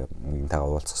байдаг байхгүй юу. Нэг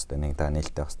тагаа уулзах хэрэгтэй, нэг тагаа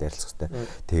нээлттэй бас ярилцах хэрэгтэй.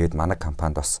 Тэгээд манай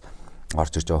компанид бас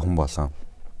орж ирж байгаа хүн болон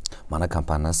манай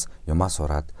компаниас юмаа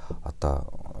сураад одоо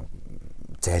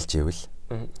зайлж ивэл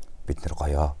бид нэр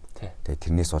гоёо. Тэгээ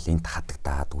тэрнээс бол энд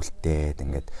хадагдаад үлдээд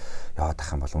ингээд яваад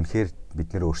ах юм бол үнэхээр бид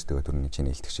нэр өөрсдөө түрүүний чинь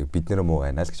хэлдэг шиг бид нэр муу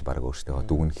байна л гэж баг өөрсдөө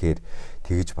дүгнэхээр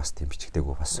тэгэж бас тийм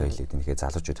бичгтэйгүү бас соёлыг нэхээ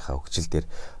залуучуудынхаа хөгжил дээр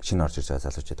шинэ орж ирж байгаа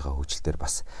залуучуудынхаа хөгжил дээр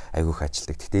бас айгүйх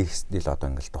ажилдаг. Тэгтээ стил одоо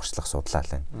ингээд дуршлах судлаа л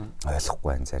байна. Ойлгохгүй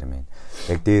байна зарим юм.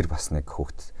 Яг дээр бас нэг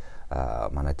хүүхд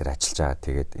манай дээр ажиллаж байгаа.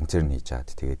 Тэгээд интерн хийж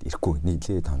байгаа. Тэгээд ирэхгүй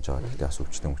нийлээд тонж байгаа. Тэгтээ бас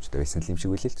өвчтөй байсан юм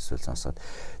шиг үлээл төсөөл сонсоод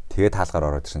тэгээд хаалгаар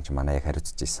ороод ирсэн чинь манай яг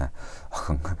хариуцж ийсэн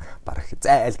охин барах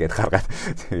зайл гэд гаргаад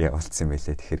явуулсан юм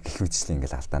байлээ. Тэгэхээр гих мэтчлийн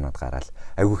ингээл алдаанууд гараад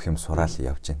айгүйх юм сураал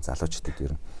явж гин залуучуудад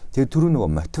ер нь. Тэгээд түрүү нөгөө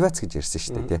мотивац гэж ярьсан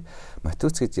шүү дээ тий.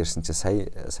 Мотивац гэж ярьсан чинь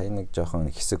сая нэг жоохон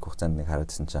хэсэг хугацаанд нэг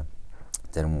хараадсэн чинь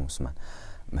зарим хүмүүс маань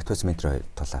мотивац метро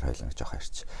талаар хойлоо жоохон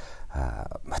ярьчих.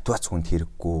 Мотивац хүнд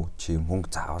хэрэггүй чи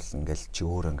мөнгө заавал ингээл чи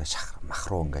өөр ингээл мах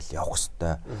руу ингээл явах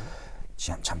хэвээр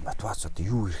чам мотивац одоо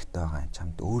юу хэрэгтэй байгаа юм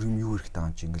чамд өөр юм юу хэрэгтэй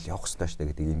байгаа юм чи ингээл явах хэвээр штэ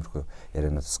гэдэг иймэрхүү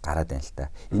ярианаас гараад байна л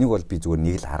та. Энийг бол би зүгээр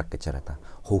нэг л арга гэж хараад байгаа.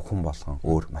 Хөв хүн болгон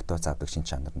өөр мотивац авдаг шин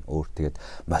чанар нь өөр. Тэгээд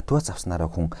мотивац авснараа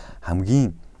хүн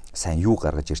хамгийн сайн юу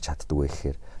гаргаж ирч чаддаг вэ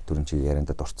гэхээр түрүүн чи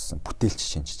яриандаа дурдсан бүтээлч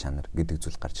шинж чанар гэдэг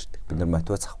зүйл гарч ирдэг. Бид нар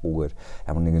мотивац авахгүйгээр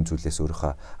ямар нэгэн зүйлээс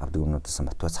өөрийнхөө авдаг юмнуудаас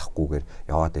мотивац авахгүйгээр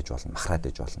яваад иж болно, махраад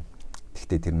иж болно.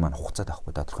 Гэхдээ тэр маань хугацаад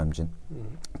авахгүй тодорхой хэмжээнд.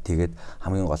 Тэгээд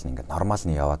хамгийн гол нь ингээд нормал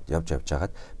нь явж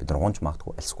байгаад бид нар унж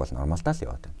магадгүй альсгүй нормалдаа л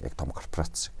яваад байна. Яг том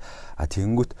корпорац шиг.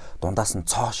 Тэгэнгүүт дундаас нь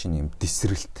цоо шин юм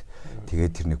дисрэлт.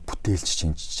 Тэгээд тэр нэг бүтээлч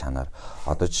шинж чанар.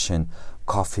 Одоо жишээ нь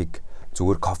кофег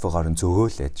зүгээр кофегоор нь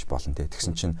зөөлж болно те.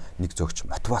 Тэгсэн чинь нэг зөгч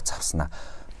мотивац авснаа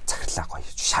захирлаа гоё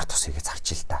шар тус хийгээ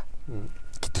зарч ил та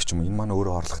гэдэг ч юм. Энэ маань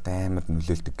өөрөө орлогот амар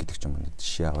нөлөөлдөг гэдэг ч юм. Нэг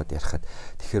жишээ аваад ярихад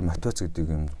тэгэхээр мотивац гэдэг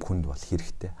юм хүнд бол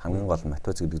хэрэгтэй. Хамгийн гол нь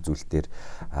мотивац гэдэг зүйл дээр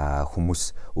хүмүүс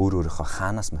өөрийнхөө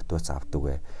хаанаас мотивац авдаг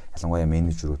вэ? Ялангуяа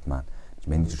менежерүүд маань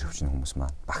менежер хөвчний хүмүүс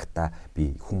маань багтаа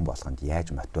би хүн болгонд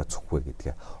яаж мотивац өгөх вэ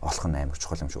гэдгээ олох нь амар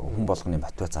чухал юм шиг. Хүн болгоны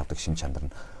мотивац авдаг шин чанар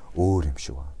нь өөр юм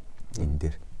шиг байна. Энэ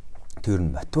дээр тэр нь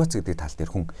мотивац гэдэг тал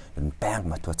дээр хүн ер нь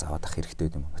байнга мотивац аваад ах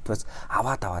хэрэгтэй юм. Мотивац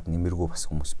аваад нэмэргүй бас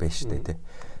хүмүүс байна шүү дээ, тий.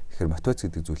 Тэгэхээр мотивац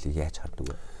гэдэг зүйлийг яаж хардаг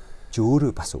вэ? Чи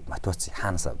өөрөө бас мотивац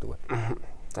хаанаас авдаг вэ?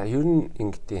 За ер нь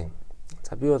ингэдэй.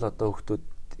 За би бол одоо хүүхдүүд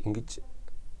ингэж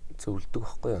зөвлөдөг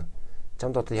байхгүй юу?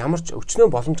 Чамд одоо ямар ч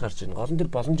өчнөө боломж гарч ирнэ. Голон дээр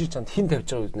боломжийг чамд хэн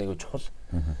тавьж байгаа гэдэг нэг чухал.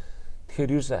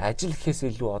 Тэгэхээр ерөөсөө ажил гэхээс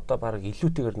илүү одоо баг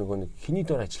илүүтэйгээр нөгөө нэг хэний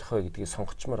дор ажиллах вэ гэдгийг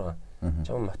сонгочмоор байгаа.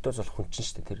 Чам мотивац болох хүн чинь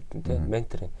шүү дээ тэр гэдэг тий.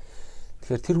 Ментор.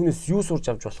 Тэгэхээр тэр хүнээс юу сурж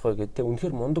авч болох вэ гэдэг.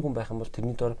 Үнэхээр мундаг хүн байх юм бол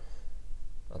тэрний дор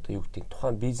одоо юу гэдэг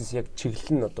тухайн бизнес яг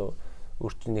чиглэл нь одоо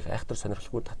өөртөөнийх айхтар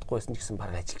сонирхолгүй татахгүй байсан ч гэсэн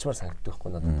баг ажилчмаар санагддаг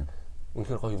байхгүй надад.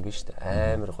 Үнэхээр гоё юм биш үү?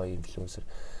 Амар гоё инфлюенсер,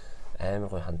 амар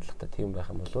гоё хандлагатай тийм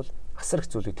байх юм бол асар их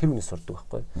зүйлийг тэр хүнээс сурдаг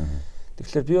байхгүй.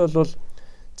 Тэгэхээр би бол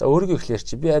за өөрийгөө ихлээр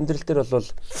чи би амьдрал дээр бол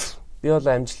би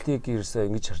амжилтыг ерөөсөө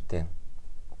ингэж хардیں۔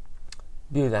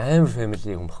 Би амар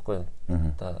family хүн байхгүй.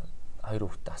 Одоо хоёр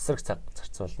хүүхдээ асар их цаг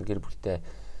зарцуулна, гэр бүлтэй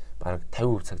бараг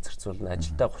 50% цаг зарцуулна,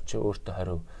 ажилдаа 30, өөртөө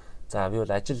 20%. За би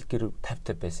бол ажил гэр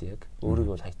 50-50 байсан яг.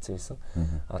 Өөрийгөө бол хайцсан байсан.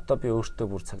 Одоо би өөртөө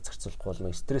бүр цаг зарцуулахгүй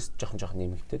болно. Стресс жоохон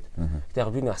нэмэгдээд. Гэтэ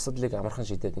яг би нэг асуудлыг амархан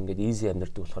шийдээд ингээд easy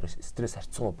амьдэрдэг болохоор стресс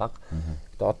харьцангуй бага.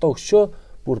 Гэтэ одоо өшөө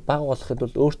бүр бага болоход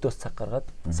бол өөртөө цаг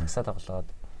гаргаад сагсаа тоглоод,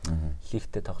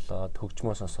 лигтэй тоглоод,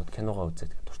 хөгжмөө сонсоод, киногоо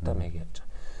үзээд дуртай маяг явж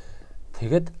байгаа.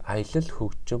 Тэгэд аялал,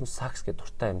 хөгжим, сакс гэдэг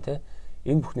дуртай юм те.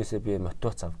 Энэ бүхнээсээ би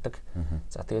мотивац авдаг.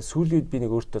 За тэгээд сүүлийн үед би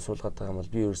нэг өөртөө суулгаад байгаа юм бол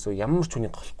би ерөөсөө ямар ч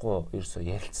хүний голохгүй ерөөсөө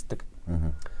ярилцдаг.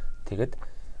 Тэгээд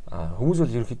хүмүүс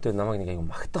бол ерөнхийдөө намайг нэг аягүй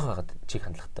магтах байгаад чиг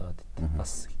хандлагатай байдаг.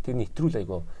 Бас тэрний нэвтрүүл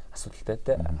аягүй асуудалтай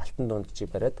те. Алтан дунд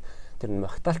чиг бариад тэр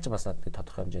магтаалч бас надад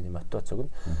тодорхой хэмжээний мотивац өгнө.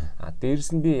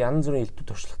 Дээрээс нь би янз бүрийн элдв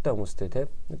туршлагатай хүмүүстэй те.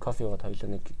 Кофе уугаад хоёлоо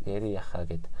нэг яри яхаа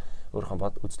гэд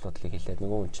өөрийнхөө үзэл бодлыг хэлээд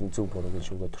нөгөө хүн чинь зөв буруу гэж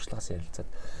шүүгээ туршлагаас ярилцаад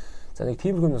За нэг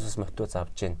тиймэрхүүнээс бас мотивац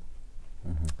авч जैन.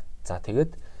 За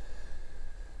тэгээд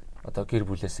одоо гэр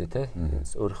бүлээсээ те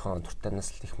өөрийнхөө дуртайнаас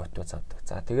л их мотивац авдаг.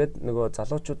 За тэгээд нөгөө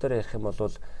залуучуудаар ярих юм бол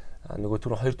нөгөө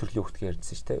түрүү хоёр төрлийн хүүхдгээ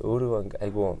ярьдсан шүү дээ. Өөрөө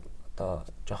айгу одоо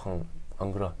жоохон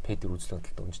онгороо педер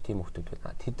үзлэгдэлд өмж тийм хүүхдүүд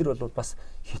байна. Тэд нар бол бас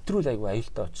хэтрүүл айгу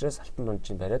аюултай учраас алтан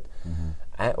дунджийн бариад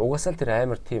угаасаа л тэр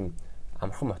амар тийм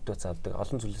амархан мотивац авдаг,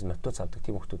 олон зүйлээс мотивац авдаг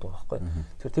тийм хүүхдүүд байгаа байхгүй.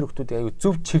 Тэр хүүхдүүдийг айгу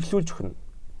зөв чиглүүлж өгнө.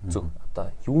 Зөв. Одоо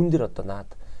юун дээр одоо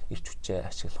наад ирч хүчээ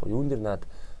ашиглах уу? Юун дээр наад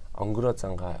онгороо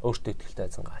зангаа, өөртөө ихтэй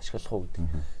зангаа ашиглах уу гэдэг.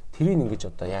 Тэрийг ингэж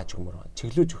одоо яаж өгмөр байна?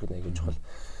 Чиглүүлж өгөх нь айгу чухал.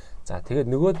 За тэгээд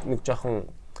нөгөө нэг жоохон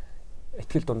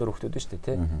итгэл дундуур хөвгтүүд шүү дээ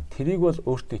тий. Тэрийг бол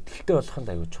өөртөө итгэлтэй болох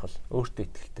нь аюул чухал. Өөртөө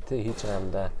итгэлтэй тий хийж байгаа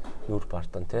юмдаа нүур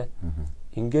бартан тий.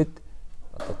 Ингээд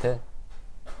одоо тий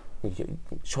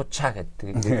шууд чаа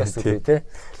гэдэг ингээд бас үгүй тий.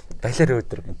 Баялаар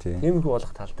өдөр. Тиймэрхүү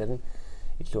болох тал дээр нь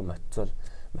илүү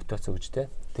мотивац өгч тий.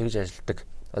 Тэгж ажилдаг.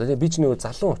 Одоо би ч нэг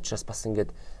залуу учраас бас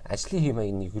ингээд ажлын хэм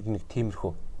маяг нэг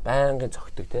тиймэрхүү байнгын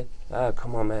цогтөг тий.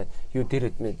 Come on man юу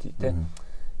дээрэд мэ тий.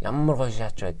 Ямар гоё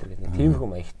шаач байдаг гэдэг. Тиймэрхүү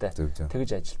маягтай.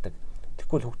 Тэгж ажилдаг.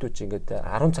 Тэгвэл хүүхдүүд чинь ингээд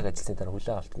 10 цаг ажилласны дараа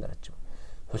хүлээ авалтын дараа ч юм.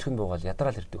 Хөлхөн буугаал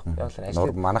ядаргаал ирдэг. Яг л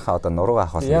ажил. Манайхаа одоо нуруугаа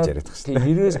авах гэж яриад байгаа шүү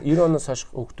дээ. 90 оноос хойш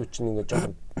хүүхдүүд чинь ингээд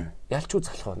жоохон ялчгүй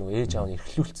залхаа нөгөө ээж аав нь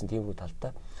эрхлүүлсэн тиймэрхүү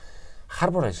талдаа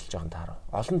хар бор ажиллаж байгаа таарав.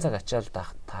 Олон цаг ачаал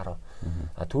даах таарав.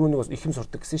 Түрүү нэг ихэм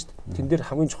сурдаг гэсэн шүү дээ. Тэн дээр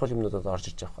хамгийн чухал юмнуудад орж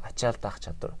ирж байгаа. Ачаал даах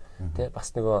чадвар. Тэ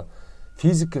бас нөгөө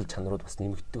физикал чанарууд бас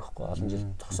нэмэгддэг байхгүй. Олон жил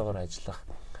зогсоогоор ажиллах,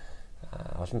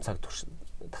 олон цаг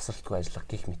тасралтгүй ажиллах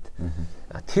гэх мэт.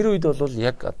 Тэр үед бол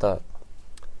яг одоо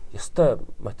ёстой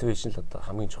мотивашн л одоо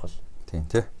хамгийн чухал. Тийм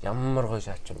тий. Ямар гоё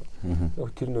шаач юм.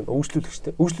 Тэр нь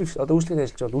өвчлүүлэгчтэй. Өвчлүүлэгч одоо өвчлөлийн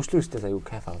ажиллаж бол өвчлүүлэгчтэй аюу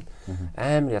кайф авна.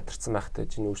 Амар ядарсан байхтай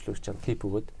чинь өвчлүүлэгч чам тип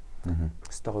өгөөд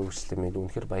ёстой гоё өвчлөлөө мэд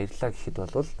үнэхээр баярлаа гэхэд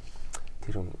бол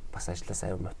тэр бас ажлаас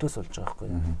аюу мотивац болж байгаа байхгүй.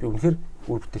 Би үнэхээр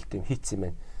үр бүтээлтэй юм хийцсэн юм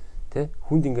байна. Тэ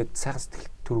хүнд ингээд сайхан сэтгэл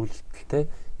төрүүлэлттэй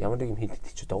ямар нэг юм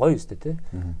хийдэг ч одоо гоё өстэй тэ.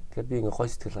 Тэгэхээр би ингээд гоё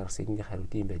сэтгэл гаргасан энэний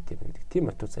хариуд юм байт юм гэдэг. Тийм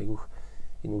мотивац аюух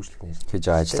энэ үйлчлэх нэр. Хийж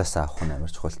ажилласаа авах нь амар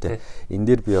чухал тэ. Энэ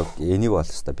дээр би энийг бол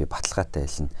өстой би баталгаатай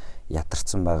хэлнэ.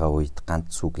 Ядарсан байгаа үед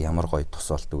ганц үг ямар гоё тус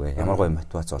болдог вэ? Ямар гоё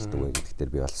мотивац болдог вэ гэдэг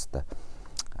дээр би бол өстой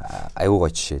аюу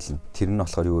гоё жишээлнэ. Тэр нь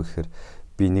болохоор юу гэхээр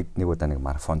би нэг удаа нэг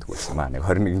марафонд гүйсэн маа нэг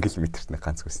 21 км-т нэг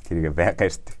ганц гүйсэн. Тэрийг байнга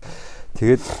ярьдаг.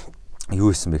 Тэгээд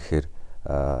юу исэн бэ гэхээр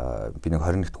би нэг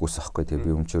 21-т гүйсэн аахгүй. Тэгээ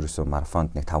би өмчөрөөсөө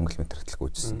марафонд нэг 5 км хөтлөх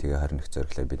гүйсэн. Тэгээ 21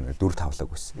 зориглоо би нэг 4 тавлаа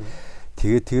гүйсэн.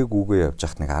 Тэгээ үгүй явж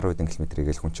хат нэг 10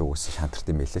 км-гээл хүн ч угсаа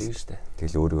шантарт юм байлээ.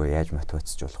 Тэгэл өөрийгөө яаж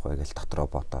мотивацж болох вэ гэж дотроо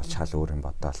бодоол, шал өөрийн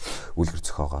бодоол, үлгэр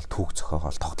зөхөөгоол, түүх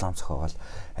зөхөөгоол, тоглоом зөхөөгоол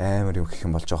амар юм гэх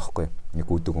юм болж байгаа хгүй. Нэг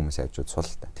үдэг хүмүүс авчууд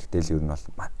сул та. Тэгтэл ер нь бол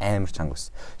амар чанга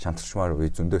ус. Шантарчмаар үе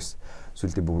зөндөөс.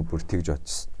 Сүлдээ бүр тэгж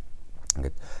бодчихсон.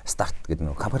 Ингээд старт гэдэг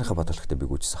нэг компанийнхаа бодлоготой би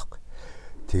гүйжсэн аахгүй.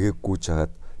 Тэгээ гүйж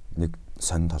хагаад нэг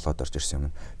сонин толгойд орж ирсэн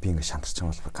юм. Би ингээд шантарч юм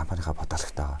бол компанийнхаа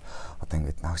бодлоготой одоо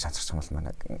ингээд наваг шантарч юм бол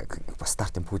манай бас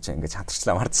стартын пүүж ингээд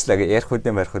шантарчлаа мардчлаа гэж ярих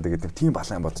үдэн барих үдэ гэдэг тийм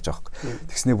балан бодож байгаа юм.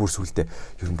 Тэгснээ бүр сүултээ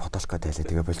ер нь бодлого тайлаа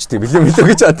тэгээ болчтой билээ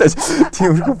гэж бодож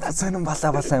тиймэрхүү сонин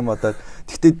балаа юм бодоод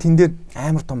тэгтээ тэн дээр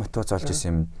амар том мотивац олж исэн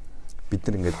юм. Бид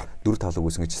нар ингээд 4 тавлаг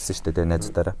үүсэн гэж хэлсэн шүү дээ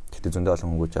найзуудаараа. Тэгтээ зөндөө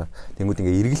олон хөнгөөж байгаа. Тэнгүүд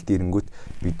ингээд эргэлт ирэнгүүт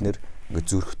бид нэр ингээд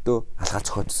зүрхтөө алгаа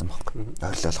цохиодсон байхгүй.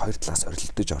 Ойрлол хоёр талаас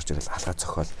орилдож орж ирэл алгаа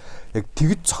цохиол. Яг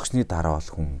тэгж цогсны дараа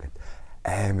бол хүн ингээд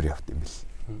амар явт юм бэл.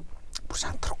 Бүр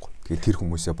шантрахгүй. Тэгээ тэр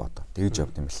хүмүүсээ бодоо. Тэгж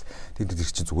явт юм бэл. Тэнд тэр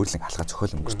чинь зүгээр л нэг алгаа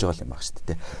цохиол өнгөрч байгаа юм баг шүү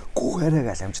дээ. Гүү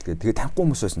хараагаал амжилт тэгээ танхгүй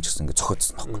хүмүүс байсан ч гэсэн ингээд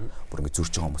цохиодсон байхгүй. Бүр ингээд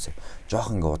зүрж байгаа хүмүүсээ.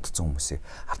 Жохон ингээд удацсан хүмүүсээ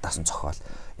ардаас нь цохиол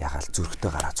ягаал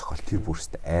зүрхтөө гараа цохиол тэр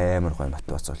бүрст амар гой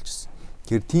мотивац болж ирсэн.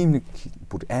 Тэр тийм нэг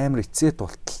бүр амар эцээ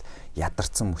тултал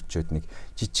ядарсан мөчөөд нэг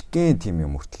жижигхэн тим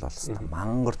юм хүртэл болсон.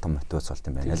 Мангар том мотивац болт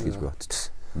юм байна л гэж би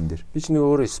бодчихсон. Энэ дээр би ч нэг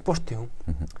өөрөө спорт юм.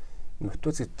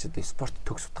 Мотивац гэж спорт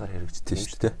төгс утгаар хэрэгждэг юм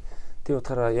шүү дээ. Тийм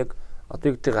утгаараа яг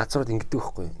одоо гэдэг газрууд ингэдэг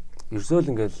байхгүй. Ерөөсөө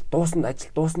л ингээл дуусна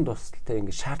дуусталтай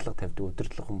ингээд шаардлага тавьдаг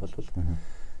өдөрлөг юм бол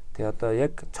тэгээ одоо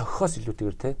яг цохихоос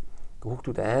илүүтэйгээр те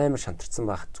хүүхдүүд амар шантарсан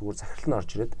байх зүгээр захирал нь орж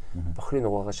ирээд бохрын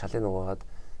нугаагаад шалын нугаагаад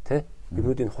те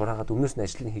юмнуудыг хураагаад өмнөөс нь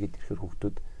ажлыг хийгээд ирэхээр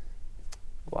хүүхдүүд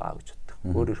ваа гэж боддог.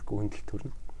 Өөр ирэхгүй хүндэл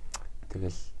төрнө.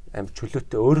 Тэгэл амар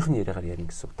чөлөөтэй өөрийнх нь яриагаар ярина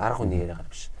гэсэн. Дарга хүний яриагаар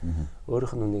биш.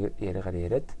 Өөрийнх нь яриагаар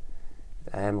яриад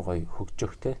амар гоё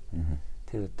хөгжөөх те.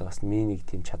 Тэр одоо бас минийг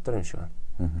тийм чадвар юм шиг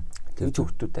байна. Тэгж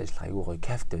хүүхдүүд ажиллах айгүй гоё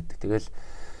кайфтай байдаг. Тэгэл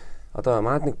одоо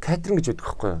маад нэг катеринг гэж байдаг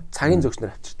байхгүй юу? Цагийн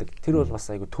зөгчнөр авчирдаг. Тэр бол бас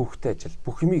айгүй төвхтэй ажил.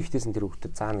 Бүх юмыг ихтэйсэн тэр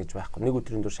хүүхдэд заана гэж байхгүй. Нэг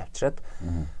өдрийн турш авчираад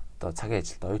одоо цагийн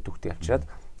ажилд оюут хүүхдийг авчираад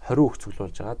 20 хүүхд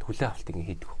цуглуулж агаад хүлээ авалтыг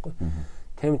хийдэг байхгүй.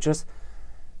 Тийм учраас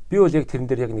Би бол яг тэрэн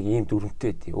дээр яг нэг ийм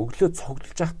дүрмтэй байдیں۔ Өглөө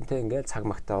цогдолж яхад нь те ингээл цаг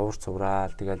магтаа уур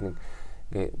цувраал тэгэл нэг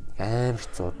ингээ амар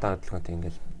хэцүү удаа хөдөлгөөнтэй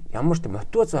ингээл ямар ч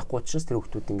мотивац байхгүй учраас тэр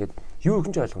хүмүүс ингээд юу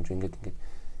ихэнч ойлгомжгүй ингээд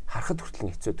харахад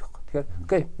хүртэл хэцүү байдаг. Тэгэхээр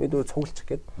окей би дөө цуглчих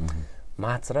гээд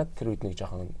маазраад тэр үед нэг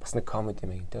жоохон бас нэг комеди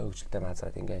мэгтэй хөгжилтэй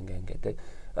маазраад ингээ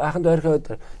ааханд ойрхон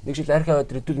өдөр нэг жил ойрхон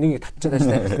өдөр хэдүүл нэг татчихад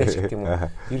ажиллах гэх юм уу.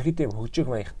 Ерхэд юм хөгжих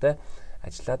маягтай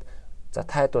ажиллаад за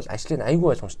таад бол ажлыг айгүй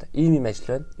ойлгомжтой. Ийм ажил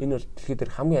байна. Энэ бол дэлхийд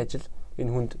дээр хамгийн ажил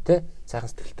энэ хүнд те сайхан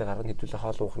сэтгэлтэй гаргана хэдүүлээ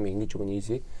хоол уух юм ингэж өгнө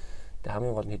easy. Тэгээ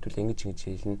хамгийн гол нь хэдүүлээ ингэж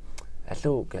хэлнэ.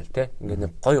 Алуу гээл те ингээд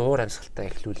нэг гой уур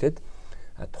амьсгалтай эхлүүлээд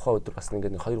тухайн өдөр бас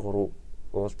ингээд 2 3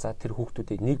 уулзаа тэр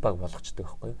хүүхдүүдийг нэг баг болгочдөг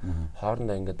байхгүй юу.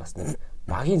 Хоорондоо ингээд бас нэг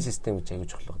багийн систем гэж аягүй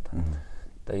чухал байна.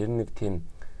 Одоо ер нь нэг тийм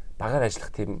багаар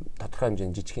ажиллах тийм тодорхой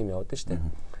хэмжээний жижиг юм яваад шүү дээ.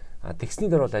 Тэгсний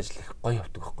дараа бол ажил их гоё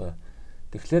явдаг байхгүй юу.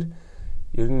 Тэгэхээр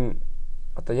ер нь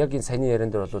одоо яг энэ саяны яриан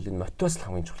дээр бол энэ мотивац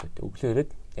хамгийн чухал гэдэг. Өглөө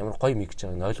ирээд ямар гоё миг гэж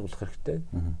байгааг нь ойлгох хэрэгтэй.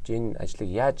 Чи энэ ажлыг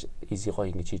яаж easy гоё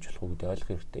ингэж хийж болох уу гэдэг ойлгох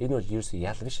хэрэгтэй. Энэ бол ерөөсөө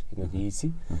ял биш. Энэ бол easy.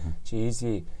 Чи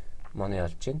easy money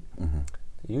олж чинь.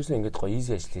 Ерөөсөө ингэж гоё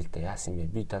easy ажил хийлдэ яасан юм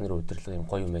бэ? Би та нарын удирдлага юм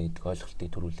гоё юм байна гэдэг ойлголтыг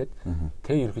төрүүлээд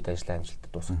тэгээ ерөөд ажлаа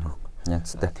амжилтад дуусгах байхгүй.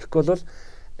 Яцтай. Тэгэхгүй бол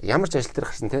ямар ч ажил дээр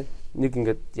гарсан те нэг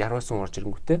ингээд яруусан орж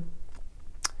ирэнгүүтээ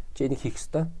чи энийг хийх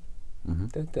ёстой.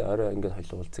 Тэгээ орой ингээд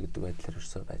хоёул уулзах гэдэг байдлаар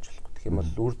ерөөсөө байж болохгүй. Тэгэх юм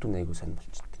бол үр дүн айгуу сайн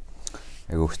болчихдог.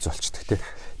 Айгуу хэцүү болчихдог те.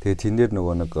 Тэгээ тэн дээр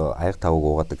нөгөө нэг аяг тавг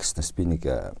уугадаг гэснээс би нэг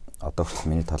одоо хүртэл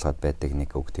миний толгойд байдаг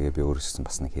нэг үг тэгээ би өөрөөсөө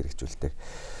бас нэг хэрэгжүүлдэг.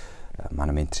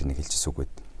 Манай менторын нэг хэлжсэн үг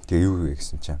байд. Тэгээ юу вэ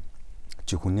гэсэн чинь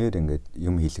чи хүнээр ингээд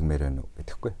юм хийлгмээр байна уу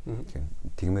гэдэхгүй.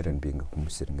 Тэгмээр байна би ингээд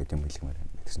хүмүүсээр ингээд юм хийлгмээр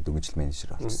байна гэсэн дөнгөжл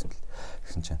менежер болчихсон бэл.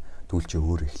 Тэгсэн чинь түл чи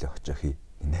өөрөө эхлээ очоо хий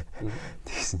гинэ.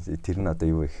 Тэгсэн тэр нь одоо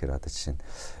юу вэ гэхээр одоо жишээ нь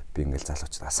би ингээд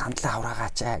залуучдаа сандлаа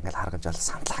авраагаачаа ингээд харгаж бол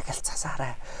сандлаа гэл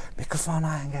цасаарай.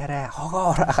 Микрофоноо ингээрэй,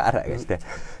 хогоо ураагаарай гэлтэй.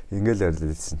 Ингээд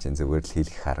ойрлуулсан чинь зүгээр л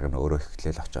хийлгэх арга нь өөрөө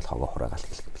эхлээл очоод хогоо хураагаал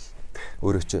эхлэх бэл.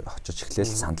 Өөрөө ч очиж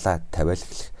эхлээл сандлаа тавиал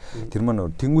эхлэх. Тэр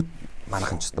маань тэнгуут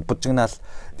манайхан ч бужигнаал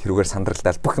тэрүүгээр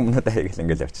сандралдаал бүх юмнуудаа хийгээл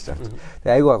ингээл явчихж байгаа.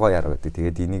 Тэгээ айгүй гоё яруу гэдэг.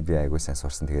 Тэгээд энийг би айгүй сайн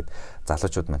сурсан. Тэгээд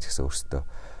залуучууд маань ч гэсэн өөрсдөө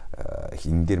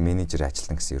энэ дээр менежер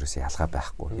ажилтан гэсэн ерөөсөө ялгаа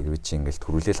байхгүй. Хэрвээ чи ингээл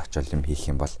төрүүлэл очиол юм хийх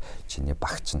юм бол чиний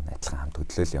багч нь адилхан хамт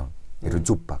хөдлөөл юм. Хэрвээ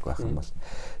зүв баг байх юм бол.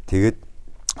 Тэгээд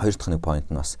хоёр дахь нэг point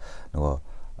нь бас нөгөө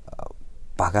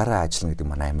багаараа ажиллана гэдэг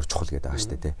маань амар чухал гэдэг байгаа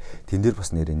шүү дээ. Тэн дээр бас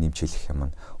нэрээ нэмж хэлэх юм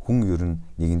нь хүн ер нь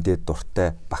нэгэндээ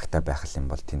дуртай багтай байх юм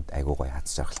бол тэнд айгуу гоё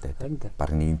аз жаргалтай байдаг.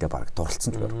 Бараг нэгэндээ бараг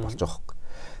дурлцсан болж байгаа хөөх.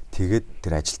 Тэгээд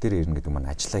тэр ажил дээр ирнэ гэдэг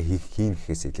маань ажиллаа хийн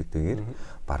гэхээс илүүтэйгээр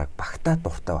бараг багтай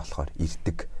дуртай болохоор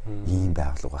ирдэг ийм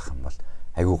байгууллага байх юм бол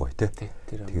айгуу гоё тий.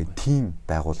 Тэгээд тим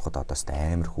байгууллагад одоос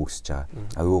амар хүүсэж байгаа.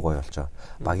 Айгуу гоё болж байгаа.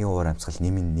 Багийн уур амьсгал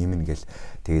нэмнэ гэл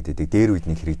тэгээд дээр үед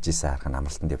нэг хэрэгжижсэн арга нь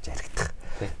амралтанд явж харагдах.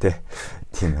 Тэ.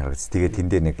 Тийм харагц. Тэгээд тэн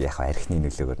дээр нэг яг архины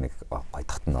нөлөөгөөр нэг гоё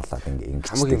татн болоод ингэж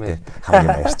тий.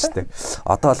 Хамгийн ярьчтэй.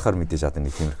 Одоо болохоор мэдээж одоо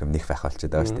нэг тиймэрхүү нэг байх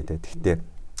болчиход байгаа шүү дээ тий. Тэгтээ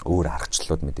өөр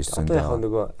аргачлалууд мэдээж зөндөө. Одоо яг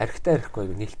нөгөө архитай архгүй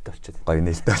нээлттэй болчиход. Гоё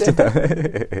нээлттэй болчиход.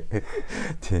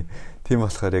 Тий. Тийм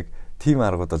болохоор яг тим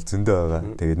аргууд бол зөндөө байгаа.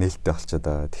 Тэгээ нээлттэй болчиход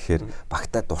байгаа. Тэгэхээр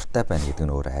багтаа дуртай байна гэдэг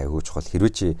нь өөр айгүй чухал.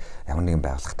 Хэрвээ чи ямар нэгэн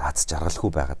байгууллагт аз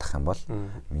жаргалгүй байгаад ах юм бол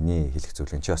миний хэлэх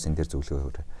зөвлөгөө чи бас энэ дээр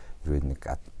зөвлөгөө хэрвээ нэг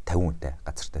 50 хүнтэй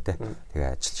газартай тий. Тэгээ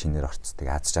ажил шинээр орц.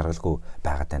 Тэгээ аз жаргалгүй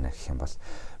байгаад байна гэх юм бол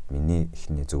миний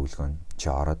эхний зөвлөгөө нь чи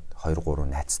ороод 2 3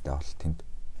 найзтай бол тэнд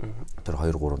тэр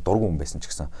 2 3 дургу хүн байсан ч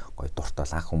гэсэн гоё дуртай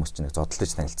анх хүмүүс чинь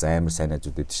зодтолж танилцсан амар сайн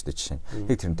найзууд байдаг шүү дээ жишээ нь.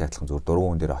 Яг тэрнтэй адилхан зүгээр дургу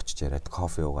хүн дээр очиж яриад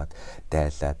кофе уугаад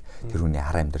дайлаад тэр хүний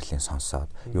ар амьдралын сонсоод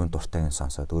юун дуртайг нь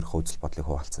сонсоод өөрийнхөө үзэл бодлыг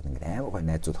хуваалцаад ингээд амар гоё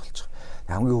найзууд болчих.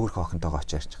 Хамгийн өөрийнхөө охинтойгоо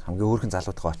очиж ярьчих. Хамгийн өөрхөн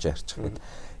залуутайгаа очиж ярьчих гэдэг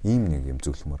ийм нэг юм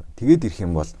зөвлөмөр. Тэгээд ирэх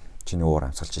юм бол чиний уур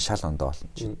амьсгал чи шал ондоо болно.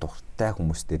 Чи дуртай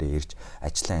хүмүүс дээрээ ирж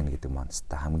ажиллаа гэдэг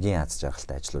манста хамгийн аз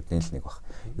жаргалтай ажлуудын л нэг баг.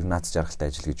 Ер нь аз жаргалтай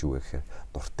ажил гэж юу вэ гэхээр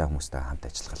дуртай хүмүүстэй хамт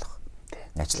ажиллах л баг.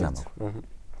 Ажиллаа мөн.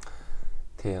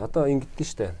 Тий, одоо ингэдэж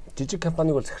штэ. Жижиг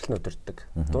компаниг бол захирал нь удирддаг.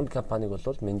 Дунд компаниг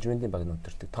бол менежментийн баг нь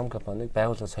удирддаг. Том компаниг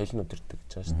байгууллагын соёл нь удирддаг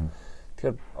гэж байгаа штэ.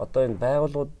 Тэгэхээр одоо энэ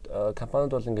байгууллагууд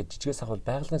компаниуд бол ингээд жижигээс ахвал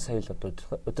байгууллагын соёл одоо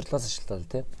удирдлагаас шалтгаалж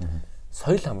тий.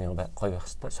 Соёл хамгийн гоё байх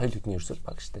хэрэгтэй. Соёл гэдний ерөөсөө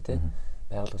баг штэ тий.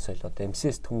 Байгууллагын соёл одоо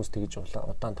MCS хүмүүс тэгж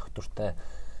удаан тогтвортой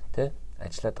тий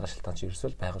ажиллаад байгаа шалтгаан чи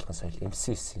ерөөсөө байгууллагын соёл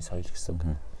MCS-ийн соёл гэсэн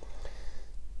үг.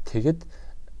 Тэгэд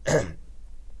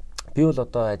би бол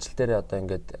одоо ажил дээр одоо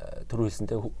ингээд түрүү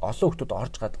хэлсэнтэй олон хүмүүс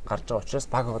орж гарч байгаа учраас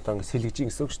баг одоо ингээд сэлгэж ийн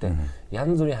гэсэн үг шүү дээ.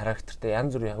 Янз бүрийн характертай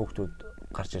янз бүрийн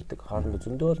хүмүүс гарч ирдэг. Хоорондоо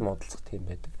зөндөө л муудалцах тийм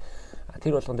байдаг.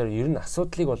 Тэр болгон дээр ер нь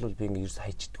асуудлыг бол би ингээд ерөөсөө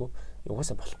хайчдаггүй.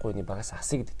 Угаасаа болохгүй нэг багаас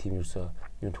асыг гэдэг тийм ерөөсөө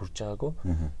юунд хүрч байгаагүй.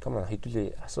 Камаа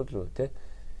хэдүүлээ асуудал үү те.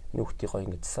 энэ хүүхдийг гоё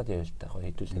ингэ засаад явъя л та гоё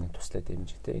хэдүүлээ туслаад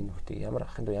дэмжээ энэ хүүхдийг ямар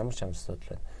ахын дөө ямар ч асуудал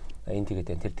байна. Энэ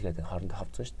тэгээд энэ тэр тэгээд хоорондоо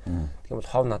хавцсан шүү дээ. Тэгэх юм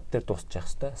бол хов над дээр дуусчих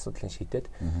хэвээр асуудлыг шийдээд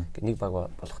нэг баг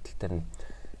болох тал дээр нь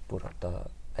бүр одоо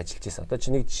ажиллаж ийсэн. Одоо чи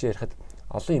нэг жишээ ярихад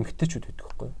олон эмэгтэйчүүд байдаг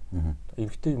байхгүй юу?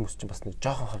 Эмэгтэй хүмүүс чинь бас нэг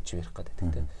жоохон ховж ярих гэдэг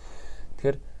тийм.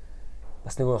 Тэгэхээр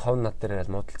бас нэг хов над дээр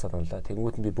яриад муудалцаад онлаа.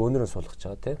 Тэнгүүт нь би бөөнөрөө суулгаж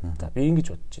байгаа тийм. За би ингэж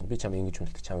бодож байна. Би чам ингэж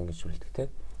үлдэх, чам ингэж үлдэх тийм.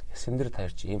 Ясэндэр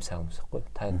таяр чи ийм сайн хүмүүс байхгүй.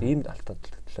 Та ийм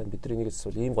алдаадлаа. Бидний нэгээс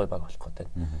эсвэл ийм гой баг болох гэдэг.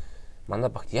 Манай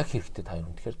багт яг хэрэгтэй таяр.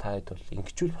 Тэгэхээр та хэд бол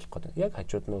ингэчүүл болох гэдэг. Яг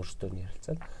хажууд нь өөрсдөө нь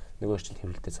ярилцаад нөгөө чинь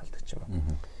хэвлэлдээ залдаг юм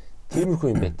аа. Тиймэрхүү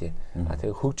юм байдیں۔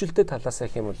 Тэгээ хөгжилтэй талаас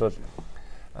их юм бол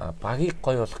багийг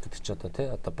гой болох гэдэг чи одоо тий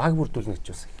одоо баг бүрдүүлнэ гэж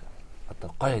бас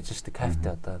одоо гой ажиллаж штэ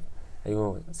кафе одоо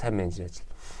аюу сайн менежер ажил.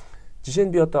 Жишээ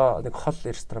нь би одоо нэг хол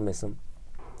ресторан байсан.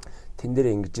 Тэн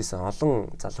дээр ингэж исэн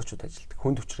олон залуучууд ажилладаг.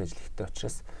 Хүнд хүчээр ажиллахтай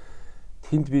учраас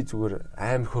тэнд би зүгээр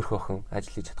амар хөрхөөхөн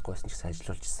ажил хийж чадахгүй байсан ч гэсэн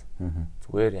ажиллуулж исэн.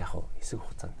 Зүгээр яг хав хэсэг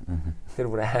хугацаанд. Тэр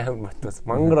бүр амар мотивац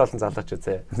мангар олон залуучууд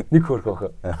зэ нэг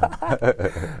хөрхөөхөө.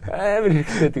 Амар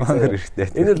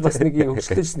хэрэгтэй. Энэ бол бас нэг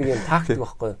хөгжлөж нэг юм тактик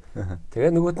байхгүй.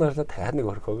 Тэгээ нөгөөд нь орлоо таар нэг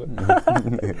хөрхөөгөө.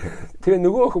 Тэгээ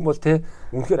нөгөө хүн бол те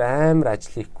үнэхээр амар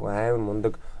ажил хийхгүй амар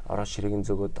мундаг ороо ширээгийн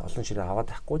зөгөөд олон ширээ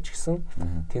аваад тахгүй ч гэсэн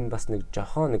тэнд бас нэг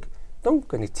жохон нэг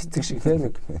дөнгө нэг цэцэг шиг те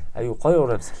нэг аюу гоё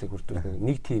ураа амьсгалыг хүрдүүлэх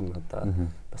нэг тим одоо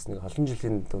бас нэг олон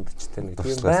жилийн дундчтай нэг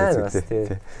тийм байна бас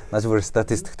тий. Наас бүр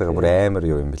статистиктайгаа бүр амар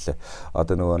юу юм бэлээ.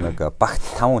 Одоо нөгөө нэг багт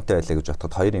 5 хүнтэй байлаа гэж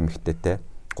бодоход 2 эмэгтэйтэй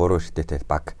 3 эрэгтэйтэй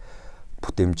баг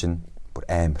бүтэмж нь бүр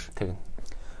амар. Тийм.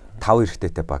 5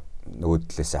 эрэгтэйтэй баг нөгөө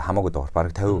төлөөс хамаагүй доор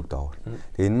баг 50% доор.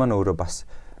 Тэгээ энэ маань өөрөө бас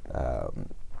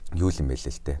юу юм бэ л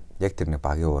дээ. Яг тэр нэг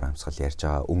багийн уур амьсгал ярьж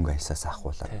байгаа өнгө аясаас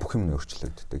ахуулаад бүх юм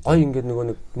өөрчлөгддөг. Гой ингээд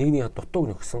нөгөө нэгний дутууг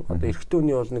нөхсөн. Одоо эрэгтэй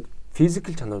хүний бол нэг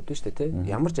физикал чанарууд байна шүү дээ,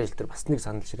 тий. Ямар ч ажил дээр бас нэг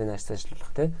санал ширээн ажил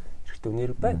ажиллах, тий. Эрэгтэй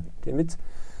хүнээр байна. Тиймээс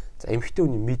за эмэгтэй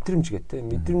хүний мэдрэмж гэдэг, тий.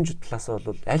 Мэдрэмж талаас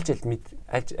бол аль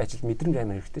ажил мэдрэмж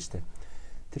амар хэрэгтэй шүү дээ.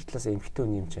 Тэр талаас эмэгтэй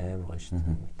хүний юм чи амар гоё шүү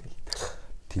дээ. Мэдээл.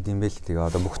 Тэдэм байл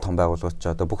тэгээ одоо бүх том байгууллагууд ч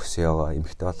одоо бүх CEO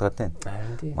эмэгтэй болгоод байна.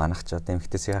 Манайх ч одоо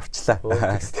эмэгтэй CEO авчлаа.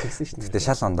 Тэгтээ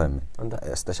шал ондоо юм.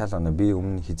 Яста шал ондоо би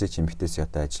өмнө хизээч эмэгтэй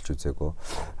CEO-тай ажиллаж үзээгүй.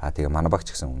 Тэгээ манай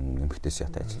багч гэсэн өмнө эмэгтэй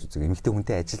CEO-тай ажиллаж үзээгүй. Эмэгтэй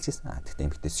хүнтэй ажиллаж байсан. Тэгтээ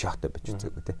эмэгтэй CEO-тай байж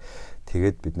үзээгүй тий.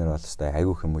 Тэгээд бид нар бол өстой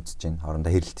айгүй их юм үзэж чинь,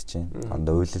 хоорондоо хэрэлдэж чинь,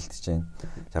 хоорондоо уйлалдж чинь,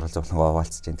 жаргал зовлонгоо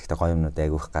оваалцж чинь. Тэгтээ гоё юмнууд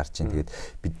айгүй их гарч чинь. Тэгээд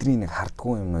бидний нэг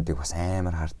хардггүй юмнуудыг бас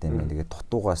амар хард юм байна. Тэгээд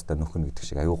дутуугаас та нөхөн гэдэг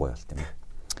шиг айгүй гоё болт юм.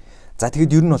 За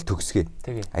тэгэд ер нь бол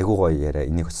төгсгөө. Айгуу гоё яриа.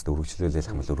 Энийг өстө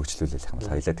өргөжлүүлээх юм бол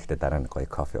хоёлаа тэгтээ дараа нь гоё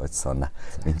кофе ууцсан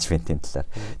менежментийн талаар.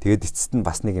 Тэгээд эцэст нь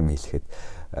бас нэг юм хэлэхэд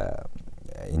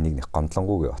энийг нэг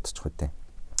гомдлонгүйгээ отчих үү те.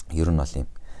 Ер нь бол юм.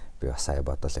 Би бас аяа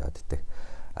бодол яваад идэг.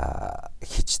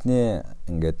 Хичнээн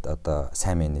ингээд одоо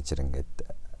сайн менежер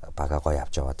ингээд бага гоё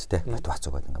авч яваад те. Мотивац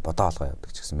өгөөд ингээд бодоо олгоо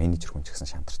явдаг ч гэсэн менежер хүн ч гэсэн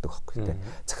шантардаг байхгүй те.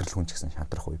 Захирал хүн ч гэсэн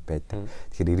шантрах үе байдаг.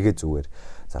 Тэгэхээр эргээ зүгээр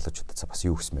залуучуудаа бас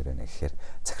юу гэсмээр байна гэхээр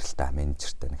захиралтай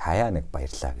менежертэй нэг хаяа нэг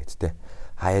баярлаа гэд те.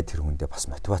 Хаяа тэр хүндээ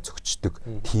бас мотивац өгчдөг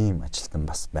тим ажилтан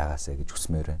бас байгаасаа гэж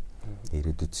хүсмээр байна.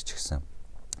 Ирээдүйд ч гэсэн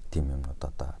тим юмнууд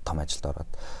одоо том ажилд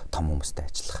ороод том хүмүүстэй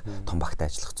ажиллах, том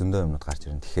багтай ажиллах зөндөө юмнууд гарч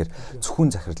ирнэ. Тэгэхээр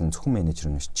зөвхөн захирал нь зөвхөн менежер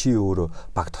нь чи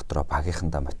өөрөө баг дотроо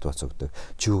багийнхандаа мотивац өгдөг,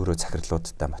 чи өөрөө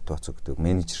захирлуудтай мотивац өгдөг,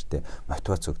 менежертэй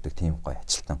мотивац өгдөг тийм гоё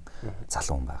ажилтан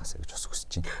залуу хүн байгаасаа гэж бас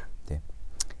хүсэж байна. Тийм.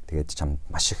 Тэгээд чамд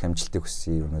маш их амжилтыг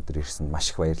хүсье. Өнөөдөр ирсэнд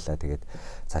маш их баярлалаа. Тэгээд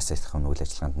цааш сайхан үйл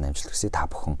ажиллагаанд нь амжилт хүсье.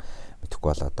 Та бүхэн мэдхгүй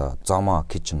бол одоо Zomo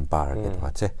Kitchen Bar гэдэг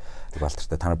ба тий.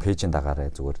 Балтартай та нар пэйжийн дагаараа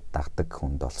зүгээр дагдаг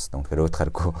хүнд болсон. Үнэхээр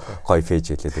өөдхөргүй гоё пэйж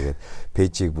хэлээ. Тэгээд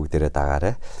пэйжийг бүгдээрээ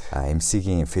дагаарай.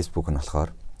 MC-гийн Facebook нь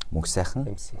болохоор мөнх сайхан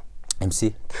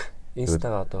MC.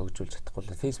 Инстагаа одоо хөгжүүлж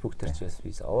чадахгүй л Facebook дээр ч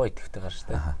бас овоо идэхтэй гарч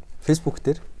та. Facebook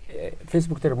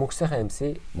дээр мөнх сайхан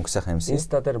MC.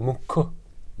 Инста дээр мөнхөө.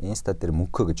 Инста дээр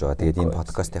мөнхөө гэж байгаа. Тэгээд энэ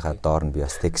подкастынхаа доор нь би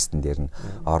бас текстэн дээр нь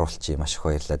оруулчих маш их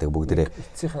баярлалаа. Тэгээд бүгдээрээ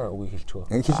эцсийнхаа үгийг хэлчихв.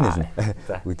 Хэлнэ.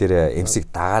 Бүгдээрээ MC-г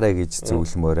дагаарай гэж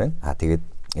зөвлөмөр байна. Тэгээд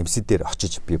MC дээр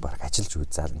очиж би баг ажиллаж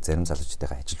үзээл зарим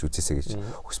залуучуудаа ажиллаж үзээсэй гэж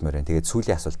хүсмээр байна. Тэгээд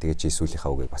сүүлийн асуулт тэгээд чи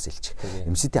сүүлийнхаа үгийг бас хэлчих.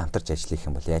 MC-тэй хамтарч ажиллах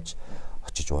юм бол яаж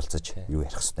очиж уулзаж юу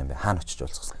ярих хэрэгтэй юм бэ? Хаана очиж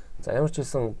уулзах вэ? За ямар ч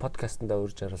байсан подкастнда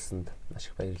урьж оролсонд маш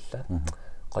их баярлалаа.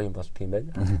 Гоё юм болдго юм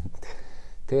байна.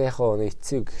 Тэгээ яг хоо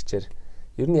эцсийг гэхчээр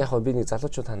ер нь яг би нэг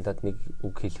залуучууд хандаад нэг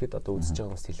үг хэлэхэд одоо үзэж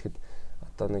байгаа хүмүүст хэлэхэд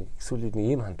одоо нэг сүүлийн нэг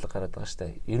ийм хандлага гараад байгаа шүү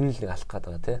дээ. Ер нь л нэг алах гээд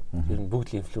байгаа тий. Ер нь бүгд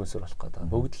л инфлюенсер болох гээд байгаа.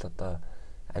 Бүгд л одоо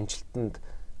амжилтанд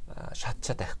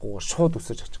шат авахгүй шууд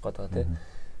өсөж очих гээд байгаа тий.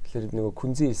 Тэгэхээр нөгөө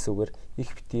күнзийн хэлсүүгээр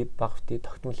их бити, баг бити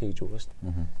тогтмол хийж өгөө шүү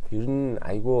дээ. Ер нь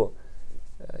айгүй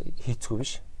хийцгүй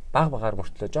биш. Баг багаар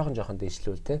мөртлөө жоохон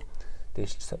дээшлүүл тий.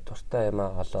 дээшлж дуртай юм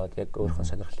олоод яг өөрийнхөө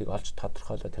сонирхлыг олж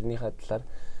тодорхойлоо тэрнийхээ талаар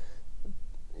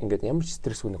ингээд ямар ч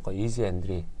стрессгүй нэг гоё easy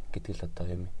амьдрий гэдэг л одоо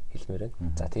юм хэлмээр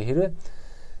байна. За тэгээ хэрвээ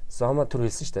Зома түр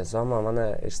хэлсэн шүү дээ. Зома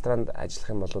манай ресторанд ажиллах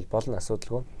юм бол болно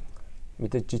асуудалгүй.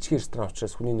 Мэдээж жижиг ресторан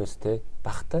учраас хүний нөөцтэй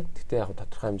багтай. Гэхдээ яг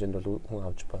тодорхой хэмжээнд бол хүн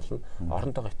авч болно.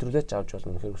 Орондоо хэтрүүлээч авч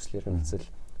болно. Үнэхээр хүслээр нэмцэл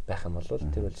байх юм бол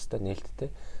тэр бол өстой нээлттэй.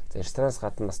 За ресторанаас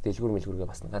гадна бас дэлгүүр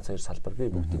мэлгүүргээ бас ганц хоёр салбар би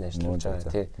бүгдийг ажиллаж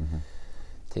байгаа тий.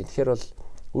 Тэгэхээр бол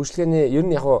үйлчлэгээний ер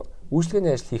нь яг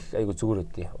үйлчлэгээний ажил хийх айгу зүгээр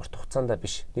өдөө. Урт хугацаанд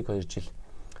биш 1-2 жил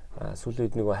сүүлийн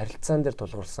үед нөгөө харилцаан дээр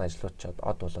тулгуурласан ажлууд ч од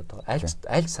болоод байгаа.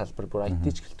 Аль салбар бүр IT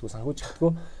ч гэлтгүү санхүүж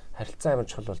гэлтгүү харилцаа амар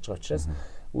чухал болж байгаа учраас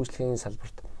үйлчлэгээний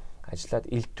салбарт ажиллаад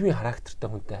элдвийн характертай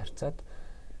хүнтэй харьцаад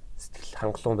сэтгэл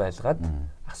хангалуун байлгаад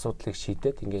асуудлыг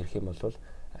шийдээд ингээ ирэх юм бол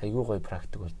айгүй гоё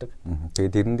практик болдог.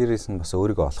 Тэгээд дэрэн дээрээс нь бас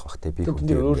өөрийгөө олох бах те би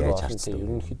өөрөө яаж харцдаг.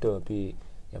 Ерөнхийдөө би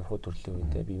ямар хөө төрлийн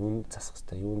үнэтэй би юунд засах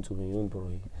хэрэгтэй, юунд зөв, юунд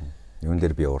буруу. Юун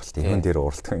дээр би уралт, юун дээр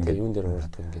уралт ингээ. Юун дээр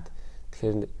уралт ингээ.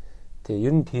 Тэгэхээр тэгээ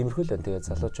ер нь тиймэрхүү л байна. Тэгээ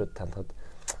залуучууд тандахад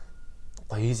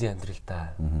гоё easy амьдрал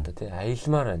та. Одоо тий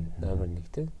аялмаар байна. Номер 1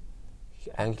 тий.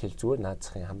 Англи хэл зүгээр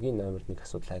наацхийн хамгийн номер 1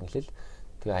 асуудал англи хэл.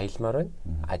 Тэгээ аялмаар байна.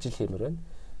 Ажил хиймээр байна.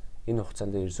 Энэ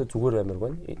хугацаанд ерөөсөө зүгээр баймаар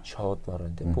байна. Шоудмаар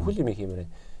байна тий. Бүхэл юм хиймээр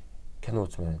байна. Кино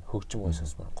үзмээр байна. Хөгжим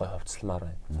гойсосмаар гоё хувцалмаар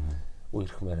байна.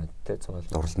 Үерхмээр байна тий. Зугаал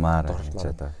дурламаар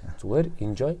зүгээр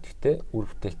enjoy гэхдээ үр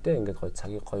бүтээлтэй ингээд гоё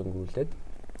цагийг гоё өнгөрүүлээд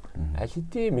аль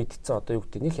хэдийн мэдсэн одоо юу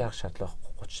гэдэг нэг яах шаардлага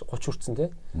 30 хүрсэн те.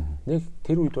 Нэг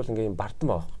тэр үед бол ингээм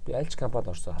бардам байх. Би альч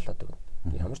компанид орсон халаад өгнө.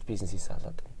 Би ямар ч бизнес хийсэн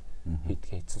халаад өгнө.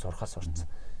 Хийдсэн сурхаас сурцсан.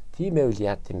 Тийм байвал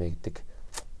яа тийм ээ гэдэг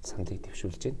сандыг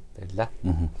дэвшүүлж байна. Баярлаа.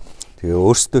 Тэгээ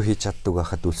өөрсдөө хийж чаддаг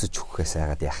байхад үлсэж өгөхөөс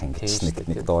айгаад яах юм гэж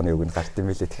нэг дооны үг нь гарт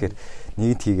юм билээ. Тэгэхээр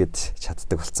нийт хийгээд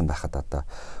чаддаг болсон байхад одоо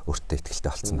өөртөө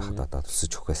ихтэй болсон байхад одоо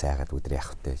үлсэж өгөхөөс айгаад өдөр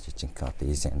яах вэ? Жижигхэн одоо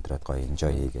easy амьдраад гоё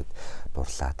enjoy хийгээд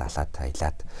дурлаа, далаад,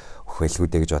 таялаад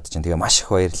өгөхөлгүүдээ гэж бодож чинь. Тэгээ маш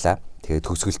их баярлаа. Тэгээ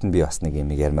төгсгөлд нь би бас нэг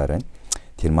юм ярмаар байна.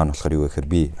 Тэр маань болохоор юу гэхээр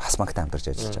би Хасбанктай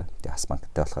хамтарч ажиллаж байгаа. Тэгээ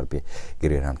Хасбанктай болохоор би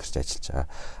гэрээр хамтарч ажиллаж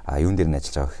байгаа. Юун дээр нь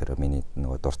ажиллаж байгаа гэхээр миний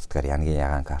нөгөө дуртадгаар Янгийн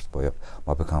ягаан карт буюу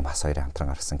Mobicom бас хоёрын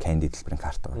хамтран гаргасан Candy дэлбэрийн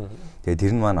карт байна. Тэгээ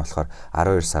тэр нь маань болохоор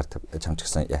 12 сард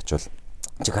чамчгсан ячвал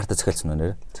чи карта захиалсан уу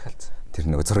нэрэ? Захиалсан. Тэр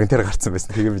нөгөө зургийн дээр гарсан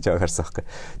байсан. Тэгээ би жаа харсан байхгүй.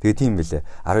 Тэгээ тийм билээ.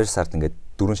 12 сард ингээд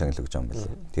 4 шагнал өгч байгаа юм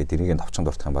билээ. Тэгээ тэрийг нь товчхон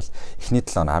дуртах юм бол эхний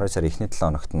 7 хоног 12 сарын эхний 7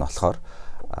 хоногт нь болохоор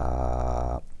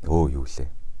юу лээ.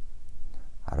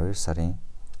 12 сарын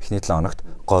эхний 7 хоногт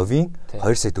говийн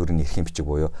 2 сая төгрөгийн эрхийн бичиг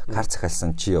буюу карт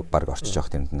захиалсан чи баг орчиж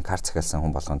явах тэрэнд нь карт захиалсан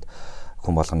хүн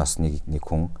болгоноос нэг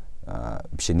хүн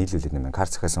бишээ нийлүүлээд нэмэн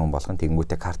карт захиалсан хүн болгон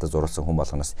тэгэнгүүтээ карта зурулсан хүн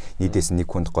болгоноос нийтээс нэг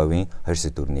хүнд говийн 2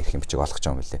 сая төгрөгийн эрхийн бичиг олгож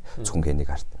байгаа юм билээ. Зөвхөн хэний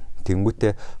карт.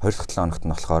 Тэгэнгүүтээ 2 дахь 7 хоногт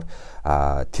нь болохоор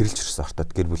тэрэлж ресортод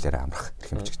гэр бүлээрээ амрах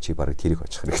эрхийн бичиг чи баг тэрийг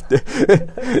очих хэрэгтэй.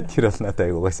 Тэр бол надад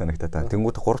аягүй гой санагдаад.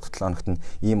 Тэгэнгүүтээ 3 дахь 7 хоногт нь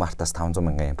ийм артаас 500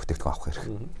 мянган yen бүтээгдэхүүн авах хэрэг.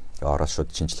 Ороод шууд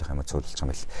шинжлэх юмд цуглуулж байгаа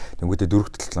юм бэл. Тэнгүүдээ 4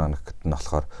 дахь 7 хоногт нь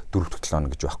болохоор 4 дахь 7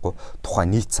 хоног гэж байхгүй. Тухайн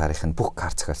нийт сарын нь бүх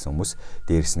карт захиалсан хүмүүс,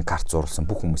 дээрээс нь карт зурулсан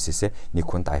бүх хүмүүсээсээ нэг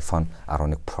хүнд iPhone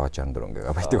 11 Pro 64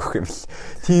 GB өгөх юм бэл.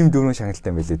 Тим дөрвөн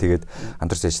шагналтай юм бэлээ. Тэгээд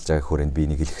хамтарч ажиллаж байгаа хүрээнд би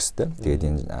нэг хэлэх хэвээр. Тэгээд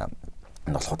энэ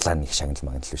бол худлаа нэг шагнал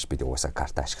магнал биш бид угаасаа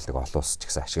карта ашигладаг, олон улс ч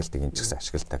гэсэн ашигладаг, энэ ч гэсэн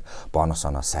ашигладаг. Бонус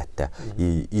оноо сайтай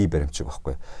баримтчиг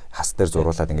байхгүй. Хас дээр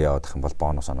зуруулаад ингэ явах юм бол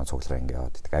бонус оноо цуглараа ингэ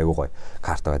яваад. Айгуу гоё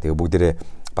карт байгаа. Тэгээ бүгдээрээ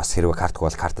бас хэрвээ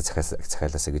картгүй бол карта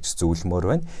захиалаасаа гэж зөвлөмөр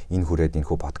байна. Энэ хүрээд энэ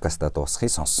хүү подкастаа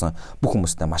дуусгахыг сонссон бүх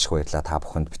хүмүүстээ маш их баярлалаа. Та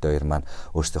бүхэнд бид хоёр маань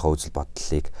өөрсдийнхөө үзэл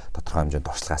бодлыг тодорхой хэмжээнд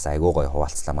туршлагаас айгуу гоё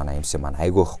хуваалцлаа. Манай MC маань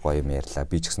айгуу их гоё юм ярьлаа.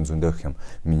 Би ч гэсэн зөндөө их юм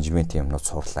менежментийн юмнууд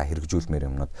сурлаа, хэрэгжүүлмээр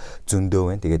юмнууд зөндөө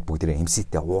байна. Тэгээд бүгдээрээ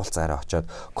MC-тэй уулзаараа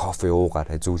очиод кофе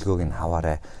уугаарай, зөвлөгөөг нь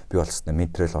аваарай. Би бол өстө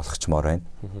менторл болгочмоор байна.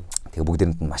 Тэгээ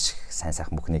бүгдээрэнд нь маш сайн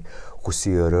сайхан бүхнийг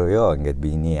хүсье өрөөё. Ингээд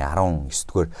биний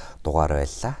 19-р дугаар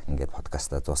байлаа. Ингээд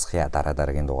подкастаа дуусгая.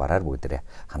 Дараагийн дугаараар бүгдээрээ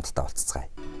хамтдаа уулзцгаая.